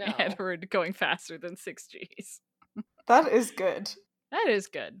by No. Edward going faster than 6Gs. That is good, That is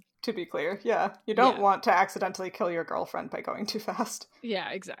good. to be clear. Yeah. You don't Yeah. want to accidentally kill your girlfriend by going too fast. Yeah,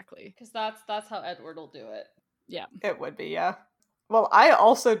 exactly. Because that's how Edward will do it. Yeah. It would be, yeah. Well, I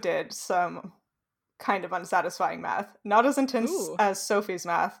also did some kind of unsatisfying math. Not as intense Ooh. as Sophie's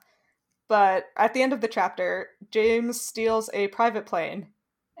math, but at the end of the chapter, James steals a private plane,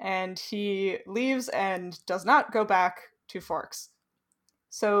 and he leaves and does not go back to Forks.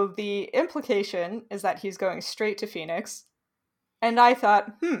 So the implication is that he's going straight to Phoenix. And I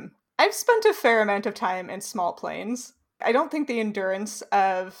thought, I've spent a fair amount of time in small planes. I don't think the endurance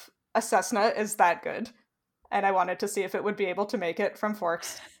of a Cessna is that good. And I wanted to see if it would be able to make it from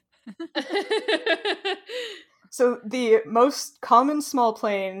Forks. So the most common small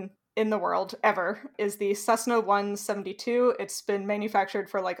plane in the world ever is the Cessna 172. It's been manufactured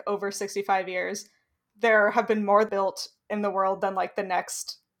for like over 65 years. There have been more built in the world than like the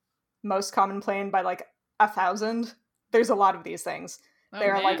next most common plane by like 1,000. There's a lot of these things. Oh,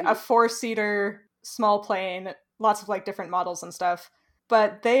 They're man. like a 4-seater small plane, lots of like different models and stuff.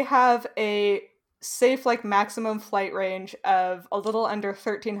 But they have a safe like maximum flight range of a little under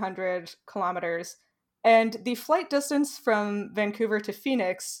 1,300 kilometers. And the flight distance from Vancouver to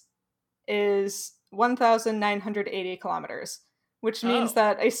Phoenix is 1,980 kilometers, which means Oh.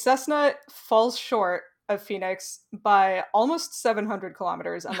 that a Cessna falls short of Phoenix by almost 700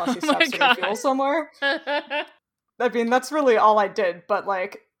 kilometers unless he Oh my stops to God. refuel somewhere. I mean, that's really all I did, but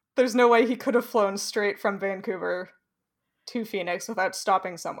like, there's no way he could have flown straight from Vancouver to Phoenix without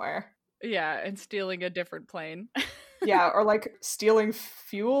stopping somewhere. Yeah, and stealing a different plane. Yeah, or like stealing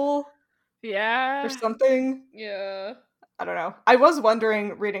fuel Yeah. or something. Yeah. I don't know. I was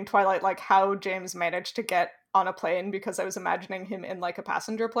wondering, reading Twilight, like how James managed to get on a plane because I was imagining him in like a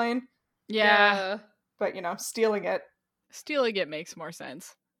passenger plane. Yeah. But, you know, stealing it, Stealing it makes more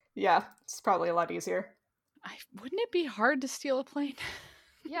sense. yeah, it's probably a lot easier. Wouldn't it be hard to steal a plane?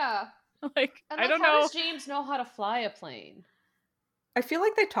 Yeah. Like, And I like, don't how know. does James know how to fly a plane? I feel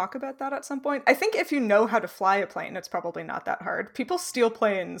like they talk about that at some point. I think if you know how to fly a plane, it's probably not that hard. People steal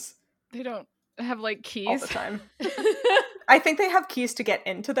planes They don't have like all keys. the time. I think they have keys to get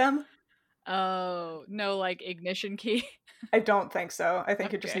into them. Oh, no, like ignition key. I don't think so. I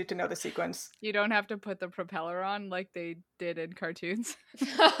think you just Okay. need to know the sequence. You don't have to put the propeller on like they did in cartoons.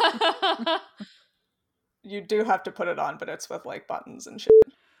 You do have to put it on, but it's with like buttons and shit.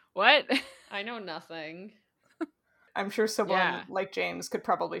 What? I know nothing. I'm sure someone Yeah. like James could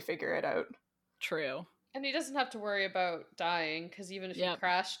probably figure it out. True. And he doesn't have to worry about dying, because even if he Yep.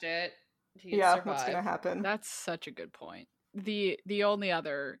 crashed it, he could Yeah, survive. what's gonna happen? That's such a good point. The only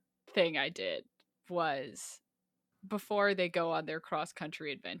other thing I did was before they go on their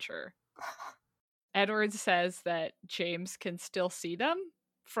cross-country adventure, Edward says that James can still see them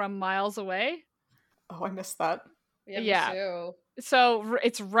from miles away. Oh, I missed that. Yeah, me Yeah. too. So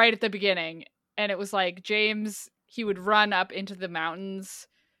it's right at the beginning, and it was like James, he would run up into the mountains,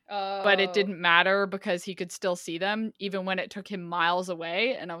 but it Oh. didn't matter because he could still see them even when it took him miles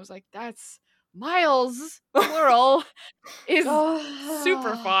away. And I was like, that's miles, plural, is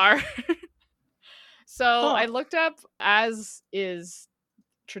super far. So Huh. I looked up, as is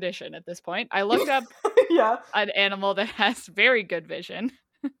tradition at this point, I looked up Yeah. an animal that has very good vision.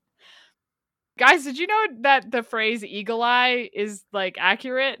 Guys, did you know that the phrase eagle eye is like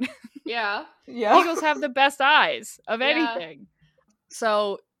accurate? Yeah. Yeah. Eagles have the best eyes of Yeah. anything.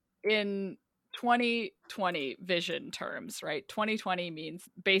 So in 2020 vision terms, right? 2020 means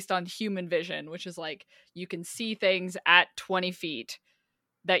based on human vision, which is like you can see things at 20 feet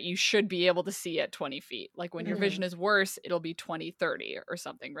that you should be able to see at 20 feet. Like when your Mhm. vision is worse, it'll be 20/30 or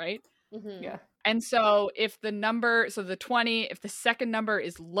something, right? Mm-hmm. Yeah. And so if the number, so the 20, if the second number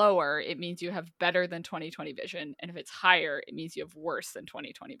is lower, it means you have better than 20/20 vision. And if it's higher, it means you have worse than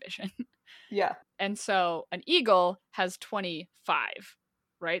 20/20 vision. Yeah. And so an eagle has 25,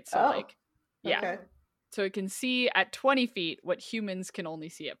 right? So Oh, like, yeah. Okay. So it can see at 20 feet what humans can only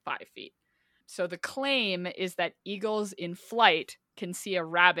see at 5 feet. So the claim is that eagles in flight can see a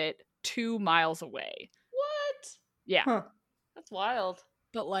rabbit 2 miles away. What? Yeah. Huh. That's wild.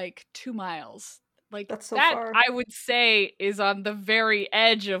 But like 2 miles. Like That's so that, far. I would say, is on the very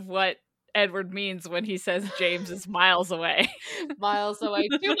edge of what Edward means when he says James is miles away. Miles away.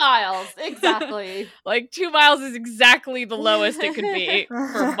 2 miles. Exactly. Like 2 miles is exactly the lowest it could be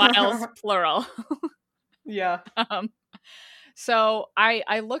for miles plural. Yeah. So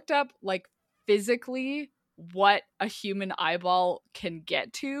I looked up like physically what a human eyeball can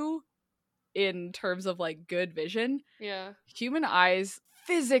get to in terms of like good vision. Yeah. Human eyes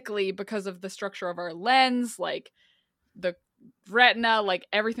physically, because of the structure of our lens, like the retina, like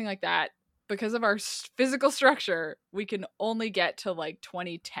everything like that, because of our physical structure, we can only get to like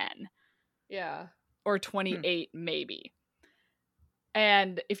 2010 Yeah. or 28 maybe.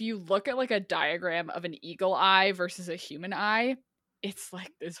 And if you look at like a diagram of an eagle eye versus a human eye, it's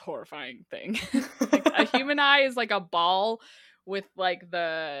like this horrifying thing. Like a human eye is like a ball with like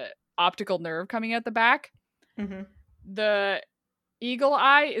the optical nerve coming out the back. Mm-hmm. The eagle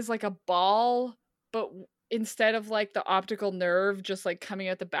eye is like a ball, but instead of like the optical nerve just like coming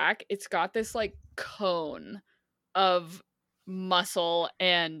out the back, it's got this like cone of muscle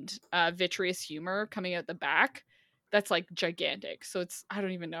and vitreous humor coming out the back that's like gigantic. So it's, I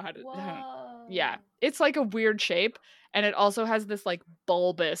don't even know how to yeah, it's like a weird shape, and it also has this like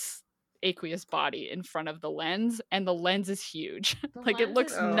bulbous aqueous body in front of the lens, and the lens is huge. Like it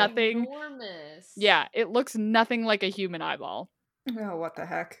looks nothing enormous. Yeah, it looks nothing like a human eyeball. Oh, what the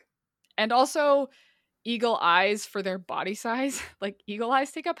heck. And also eagle eyes, for their body size, like eagle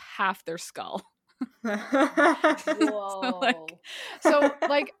eyes take up half their skull. Whoa. So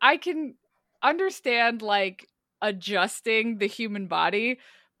like I can understand like adjusting the human body,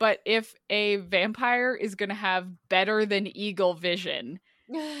 but if a vampire is going to have better than eagle vision,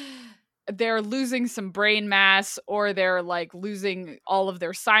 they're losing some brain mass, or they're like losing all of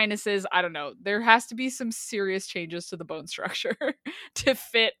their sinuses. I don't know. There has to be some serious changes to the bone structure to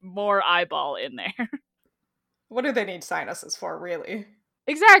fit more eyeball in there. What do they need sinuses for, really?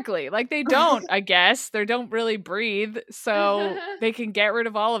 Exactly. Like they don't, I guess. They don't really breathe, so they can get rid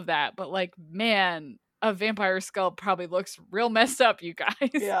of all of that. But like, man, a vampire skull probably looks real messed up, you guys.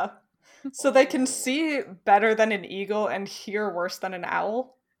 Yeah. So they can see better than an eagle and hear worse than an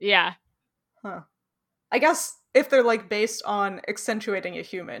owl? Yeah. Huh. I guess if they're like based on accentuating a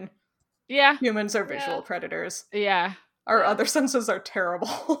human. Yeah. Humans are visual predators. Yeah. Our other senses are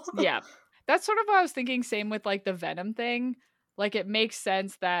terrible. Yeah. That's sort of what I was thinking, same with like the venom thing. Like it makes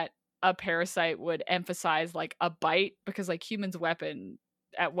sense that a parasite would emphasize like a bite, because like humans' weapon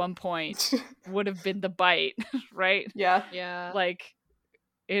at one point would have been the bite, right? Yeah. Yeah. Like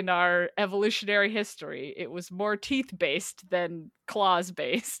in our evolutionary history, it was more teeth based than claws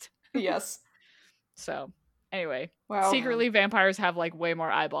based. Yes. So anyway, wow. Secretly vampires have like way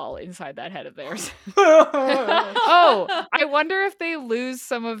more eyeball inside that head of theirs. Oh, I wonder if they lose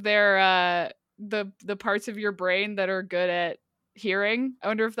some of their the parts of your brain that are good at hearing. I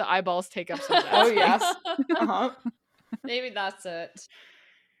wonder if the eyeballs take up some of that. Oh space. yes. Uh-huh. Maybe that's it.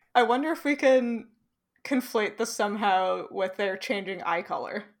 I wonder if we can conflate this somehow with their changing eye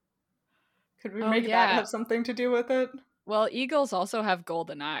color. Could we make that have something to do with it? Well, eagles also have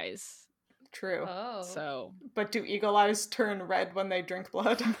golden eyes. True. Oh. So, but do eagle eyes turn red when they drink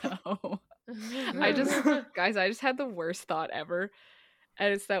blood? No. I just had the worst thought ever.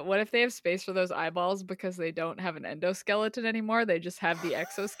 And it's that, what if they have space for those eyeballs because they don't have an endoskeleton anymore? They just have the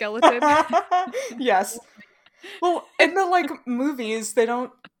exoskeleton. Yes. Well, in the like movies, they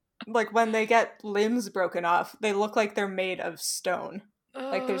don't, like when they get limbs broken off, they look like they're made of stone.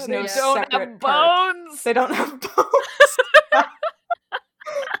 Like there's no separate bones. They don't have bones.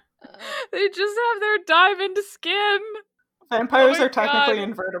 They just have their diamond skin. Vampires are technically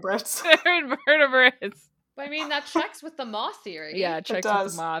invertebrates. They're invertebrates. But I mean, that checks with the moth theory. Yeah, it checks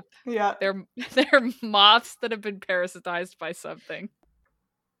with the moth. Yeah. They're moths that have been parasitized by something.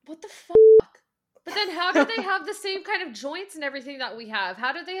 What the fuck? But then how do they have the same kind of joints and everything that we have?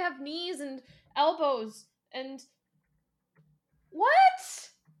 How do they have knees and elbows and... What?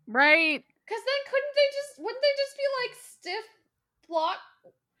 Right. Because then wouldn't they just be like stiff block?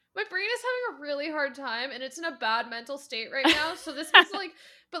 My brain is having a really hard time and it's in a bad mental state right now. So this is like,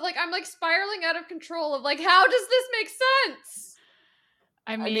 but like I'm like spiraling out of control of like, how does this make sense?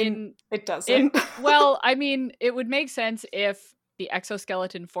 I mean it doesn't. Well, I mean, it would make sense if the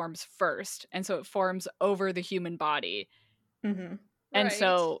exoskeleton forms first, and so it forms over the human body. Mm-hmm. And Right.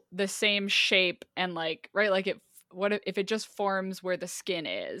 so the same shape and like, right, like what if it just forms where the skin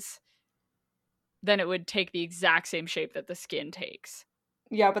is? Then it would take the exact same shape that the skin takes.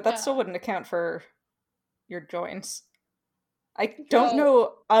 Yeah, but that still wouldn't account for your joints. I don't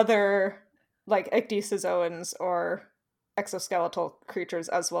know other like ecdysozoans or exoskeletal creatures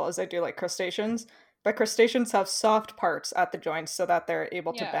as well as I do like crustaceans, but crustaceans have soft parts at the joints so that they're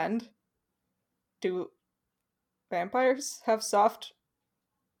able to bend. Do vampires have soft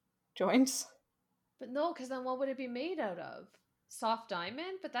joints? But no, because then what would it be made out of? soft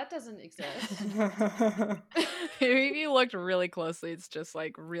diamond, but that doesn't exist. If you looked really closely, it's just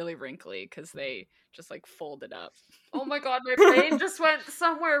like really wrinkly because they just like fold it up. Oh my god, my brain just went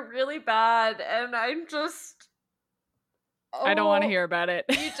somewhere really bad, and I'm just. I don't want to Oh, hear about it.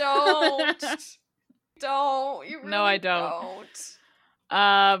 You don't. Don't. You really No, I don't.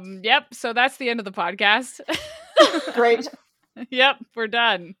 Yep, so that's the end of the podcast. Great. Yep, we're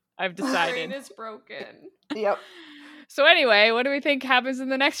done. I've My brain decided. is broken. Yep. So anyway, what do we think happens in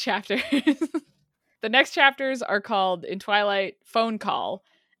the next chapters? The next chapters are called In Twilight, Phone Call,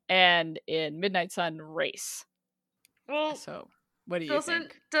 and in Midnight Sun, Race. Well, So what do you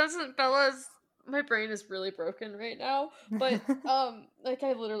think? Doesn't Bella's my brain is really broken right now, but like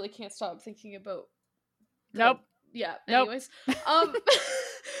I literally can't stop thinking about Nope. Yeah, Nope. anyways.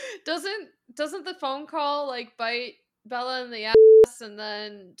 Doesn't the phone call like bite Bella in the ass, and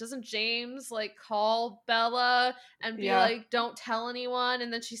then doesn't James like call Bella and be like, don't tell anyone,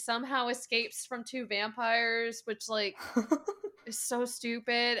 and then she somehow escapes from 2 vampires, which like is so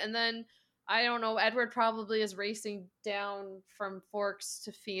stupid, and then I don't know, Edward probably is racing down from Forks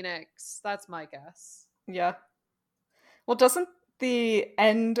to Phoenix. That's my guess. Yeah. Well, doesn't the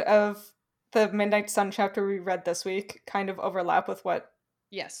end of the Midnight Sun chapter we read this week kind of overlap with what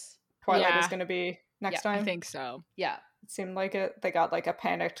Yes. Twilight is Yeah. going to be next time? I think so. Yeah. It seemed like it. They got like a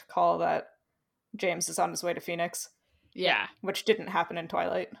panicked call that James is on his way to Phoenix, Yeah. which didn't happen in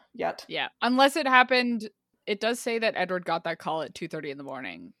Twilight yet. Yeah. Unless it happened, it does say that Edward got that call at 2:30 in the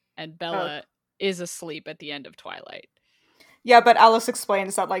morning, and Bella is asleep at the end of Twilight. Yeah, but Alice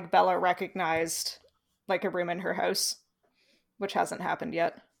explains that like Bella recognized like a room in her house, which hasn't happened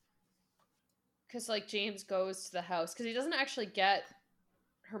yet. Because like James goes to the house because he doesn't actually get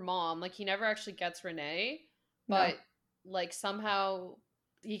her mom. Like he never actually gets Renee, but like somehow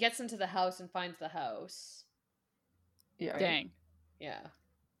he gets into the house and finds the house. Yeah. Dang. Yeah.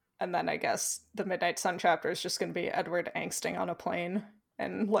 And then I guess the Midnight Sun chapter is just going to be Edward angsting on a plane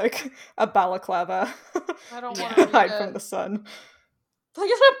and like a balaclava. I don't Yeah. want to hide from the sun. Look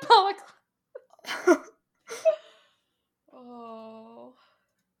at a balaclava. Oh.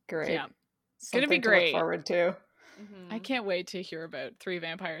 Great. Yeah. It's gonna be Something to great. look forward to. Mm-hmm. I can't wait to hear about 3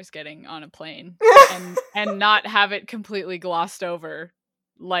 vampires getting on a plane and not have it completely glossed over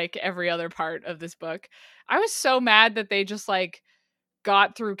like every other part of this book. I was so mad that they just like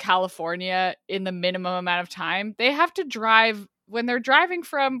got through California in the minimum amount of time. They have to drive when they're driving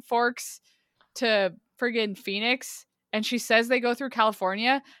from Forks to friggin' Phoenix, and she says they go through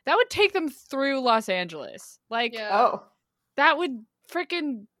California. That would take them through Los Angeles. Like, Oh. that would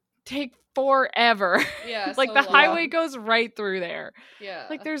freaking take forever. Yeah. Like, so the long. highway goes right through there. Yeah.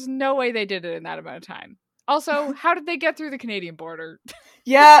 Like, there's no way they did it in that amount of time. Also, how did they get through the Canadian border?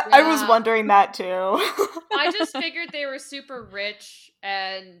 Yeah, I was Yeah. wondering that too. I just figured they were super rich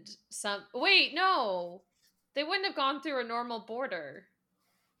and some. Wait, no, they wouldn't have gone through a normal border.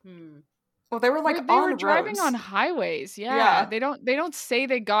 Well, they were like They on were driving roads. on highways. Yeah. Yeah. They don't say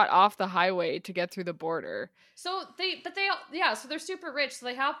they got off the highway to get through the border. So so they're super rich. So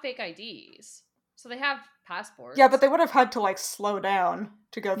they have fake IDs. So they have passports. Yeah, but they would have had to like slow down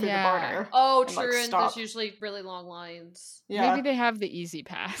to go through Yeah. the border. Oh, and, like, true. And stop. there's usually really long lines. Yeah. Maybe they have the easy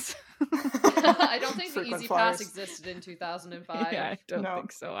pass. I don't think the Frequent Easy flyers. Pass existed in 2005. Yeah, I don't No.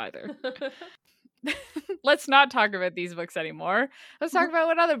 think so either. Let's not talk about these books anymore. Let's talk about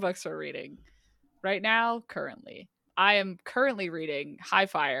what other books we're reading. Right now, currently. I am currently reading High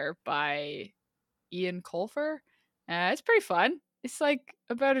Fire by Ian Colfer. It's pretty fun. It's like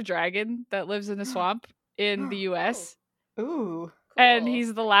about a dragon that lives in a swamp in the US. Ooh. And Cool.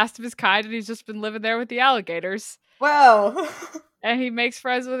 he's the last of his kind, and he's just been living there with the alligators. Well. And he makes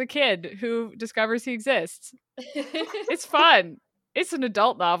friends with a kid who discovers he exists. It's fun. It's an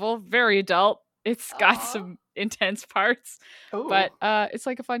adult novel, very adult. It's got Aw. some intense parts, Ooh. but it's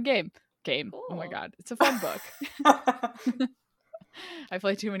like a fun game. Oh my Cool. god, it's a fun book. I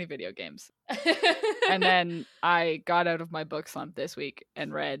play too many video games. And then I got out of my book slump this week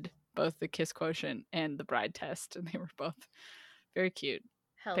and read both The Kiss Quotient and The Bride Test, and they were both very cute.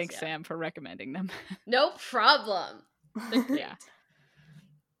 Hells Thanks, yeah. Sam, for recommending them. No problem. Yeah.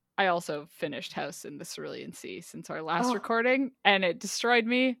 I also finished House in the Cerulean Sea since our last Oh. recording, and it destroyed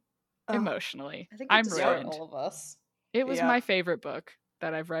me Oh. emotionally. I think it I'm destroyed ruined. all of us. It was Yeah. my favorite book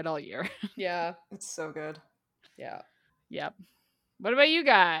that I've read all year. Yeah. It's so good. Yeah. Yep. What about you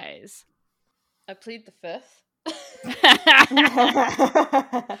guys? I plead the fifth.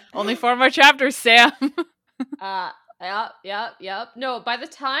 Only 4 more chapters, Sam. Yep. No, by the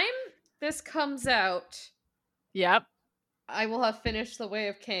time this comes out, Yep. I will have finished The Way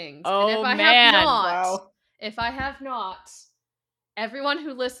of Kings. Oh, and if I man. have not, Wow. if I have not, Everyone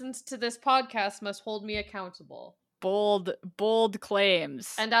who listens to this podcast must hold me accountable. Bold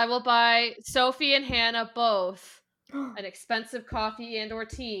claims. And I will buy Sophie and Hannah both an expensive coffee and or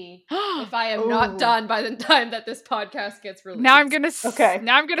tea if I am not done by the time that this podcast gets released. Now I'm gonna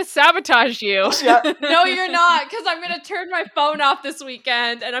sabotage you. Yeah. No, you're not, because I'm gonna turn my phone off this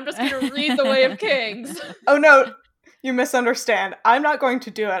weekend and I'm just gonna read The Way of Kings. Oh no, you misunderstand. I'm not going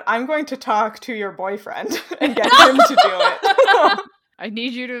to do it. I'm going to talk to your boyfriend and get him to do it. I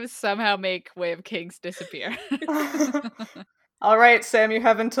need you to somehow make Way of Kings disappear. All right, Sam, you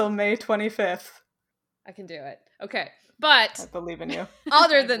have until May 25th. I can do it. Okay, but I believe in you.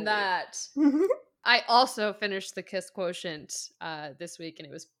 Other than that, I also finished The Kiss Quotient this week, and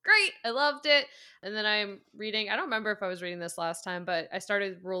it was great. I loved it. And then I'm reading, I don't remember if I was reading this last time, but I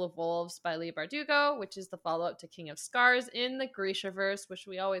started Rule of Wolves by Leigh Bardugo, which is the follow-up to King of Scars in the Grishaverse, which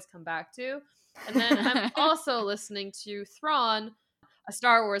we always come back to. And then I'm also listening to Thrawn, a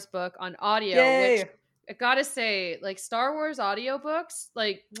Star Wars book on audio, which I gotta say, like, Star Wars audiobooks,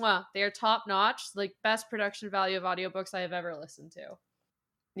 like, they are top notch, like, best production value of audiobooks I have ever listened to.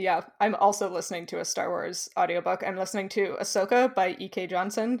 Yeah, I'm also listening to a Star Wars audiobook. I'm listening to Ahsoka by E.K.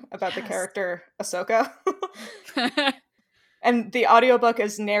 Johnson about the character Ahsoka. And the audiobook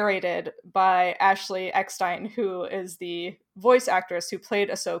is narrated by Ashley Eckstein, who is the voice actress who played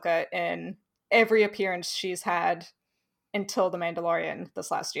Ahsoka in every appearance she's had until The Mandalorian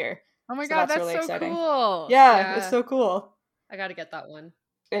this last year. Oh my god, that's really so exciting. Cool. Yeah, it's so cool. I gotta get that one.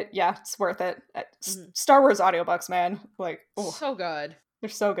 It's worth it. Star Wars audiobooks, man. Like, so good. They're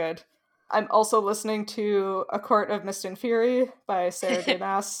so good. I'm also listening to A Court of Mist and Fury by Sarah J.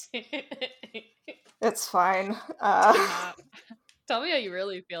 Maas. It's fine. Tell me how you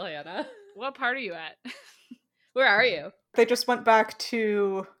really feel, Hannah. What part are you at? Where are you? They just went back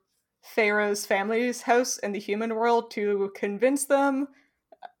to Pharaoh's family's house in the human world to convince them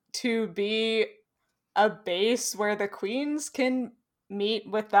to be a base where the queens can meet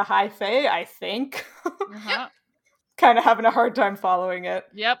with the High Fae, I think. Kind of having a hard time following it.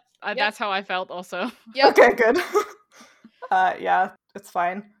 Yep. That's how I felt also. Yep. Okay, good. Yeah, it's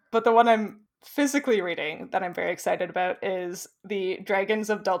fine. But the one I'm physically reading that I'm very excited about is the Dragons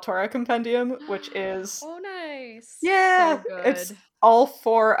of Deltora Compendium, which is... Oh, nice. Yeah! So good. It's all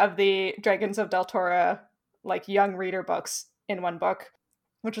 4 of the Dragons of Deltora, like, young reader books in one book,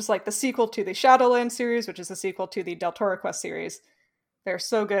 which is like the sequel to the Shadowland series, which is the sequel to the Deltora Quest series. They're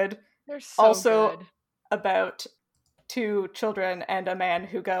so good. They're so also good. About 2 children and a man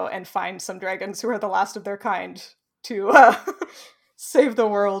who go and find some dragons who are the last of their kind to save the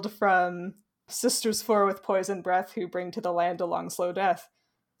world from Sisters 4 with poison breath who bring to the land a long slow death.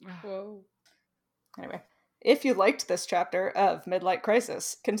 Whoa. Anyway, if you liked this chapter of Midlight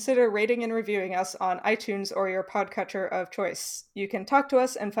Crisis, consider rating and reviewing us on iTunes or your podcatcher of choice. You can talk to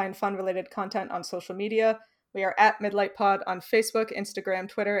us and find fun-related content on social media. We are at Midlight Pod on Facebook, Instagram,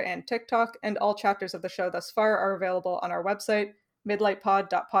 Twitter, and TikTok, and all chapters of the show thus far are available on our website,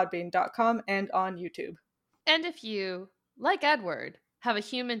 midlightpod.podbean.com, and on YouTube. And if you, like Edward, have a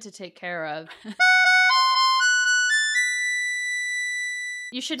human to take care of,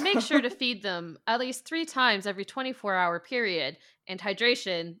 you should make sure to feed them at least 3 times every 24-hour period, and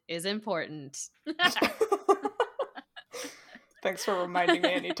hydration is important. Thanks for reminding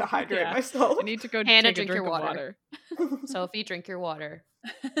me I need to hydrate myself. I need to go Hannah, take drink a drink your of water. water. Sophie, drink your water.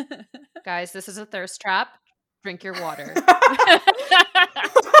 Guys, this is a thirst trap. Drink your water.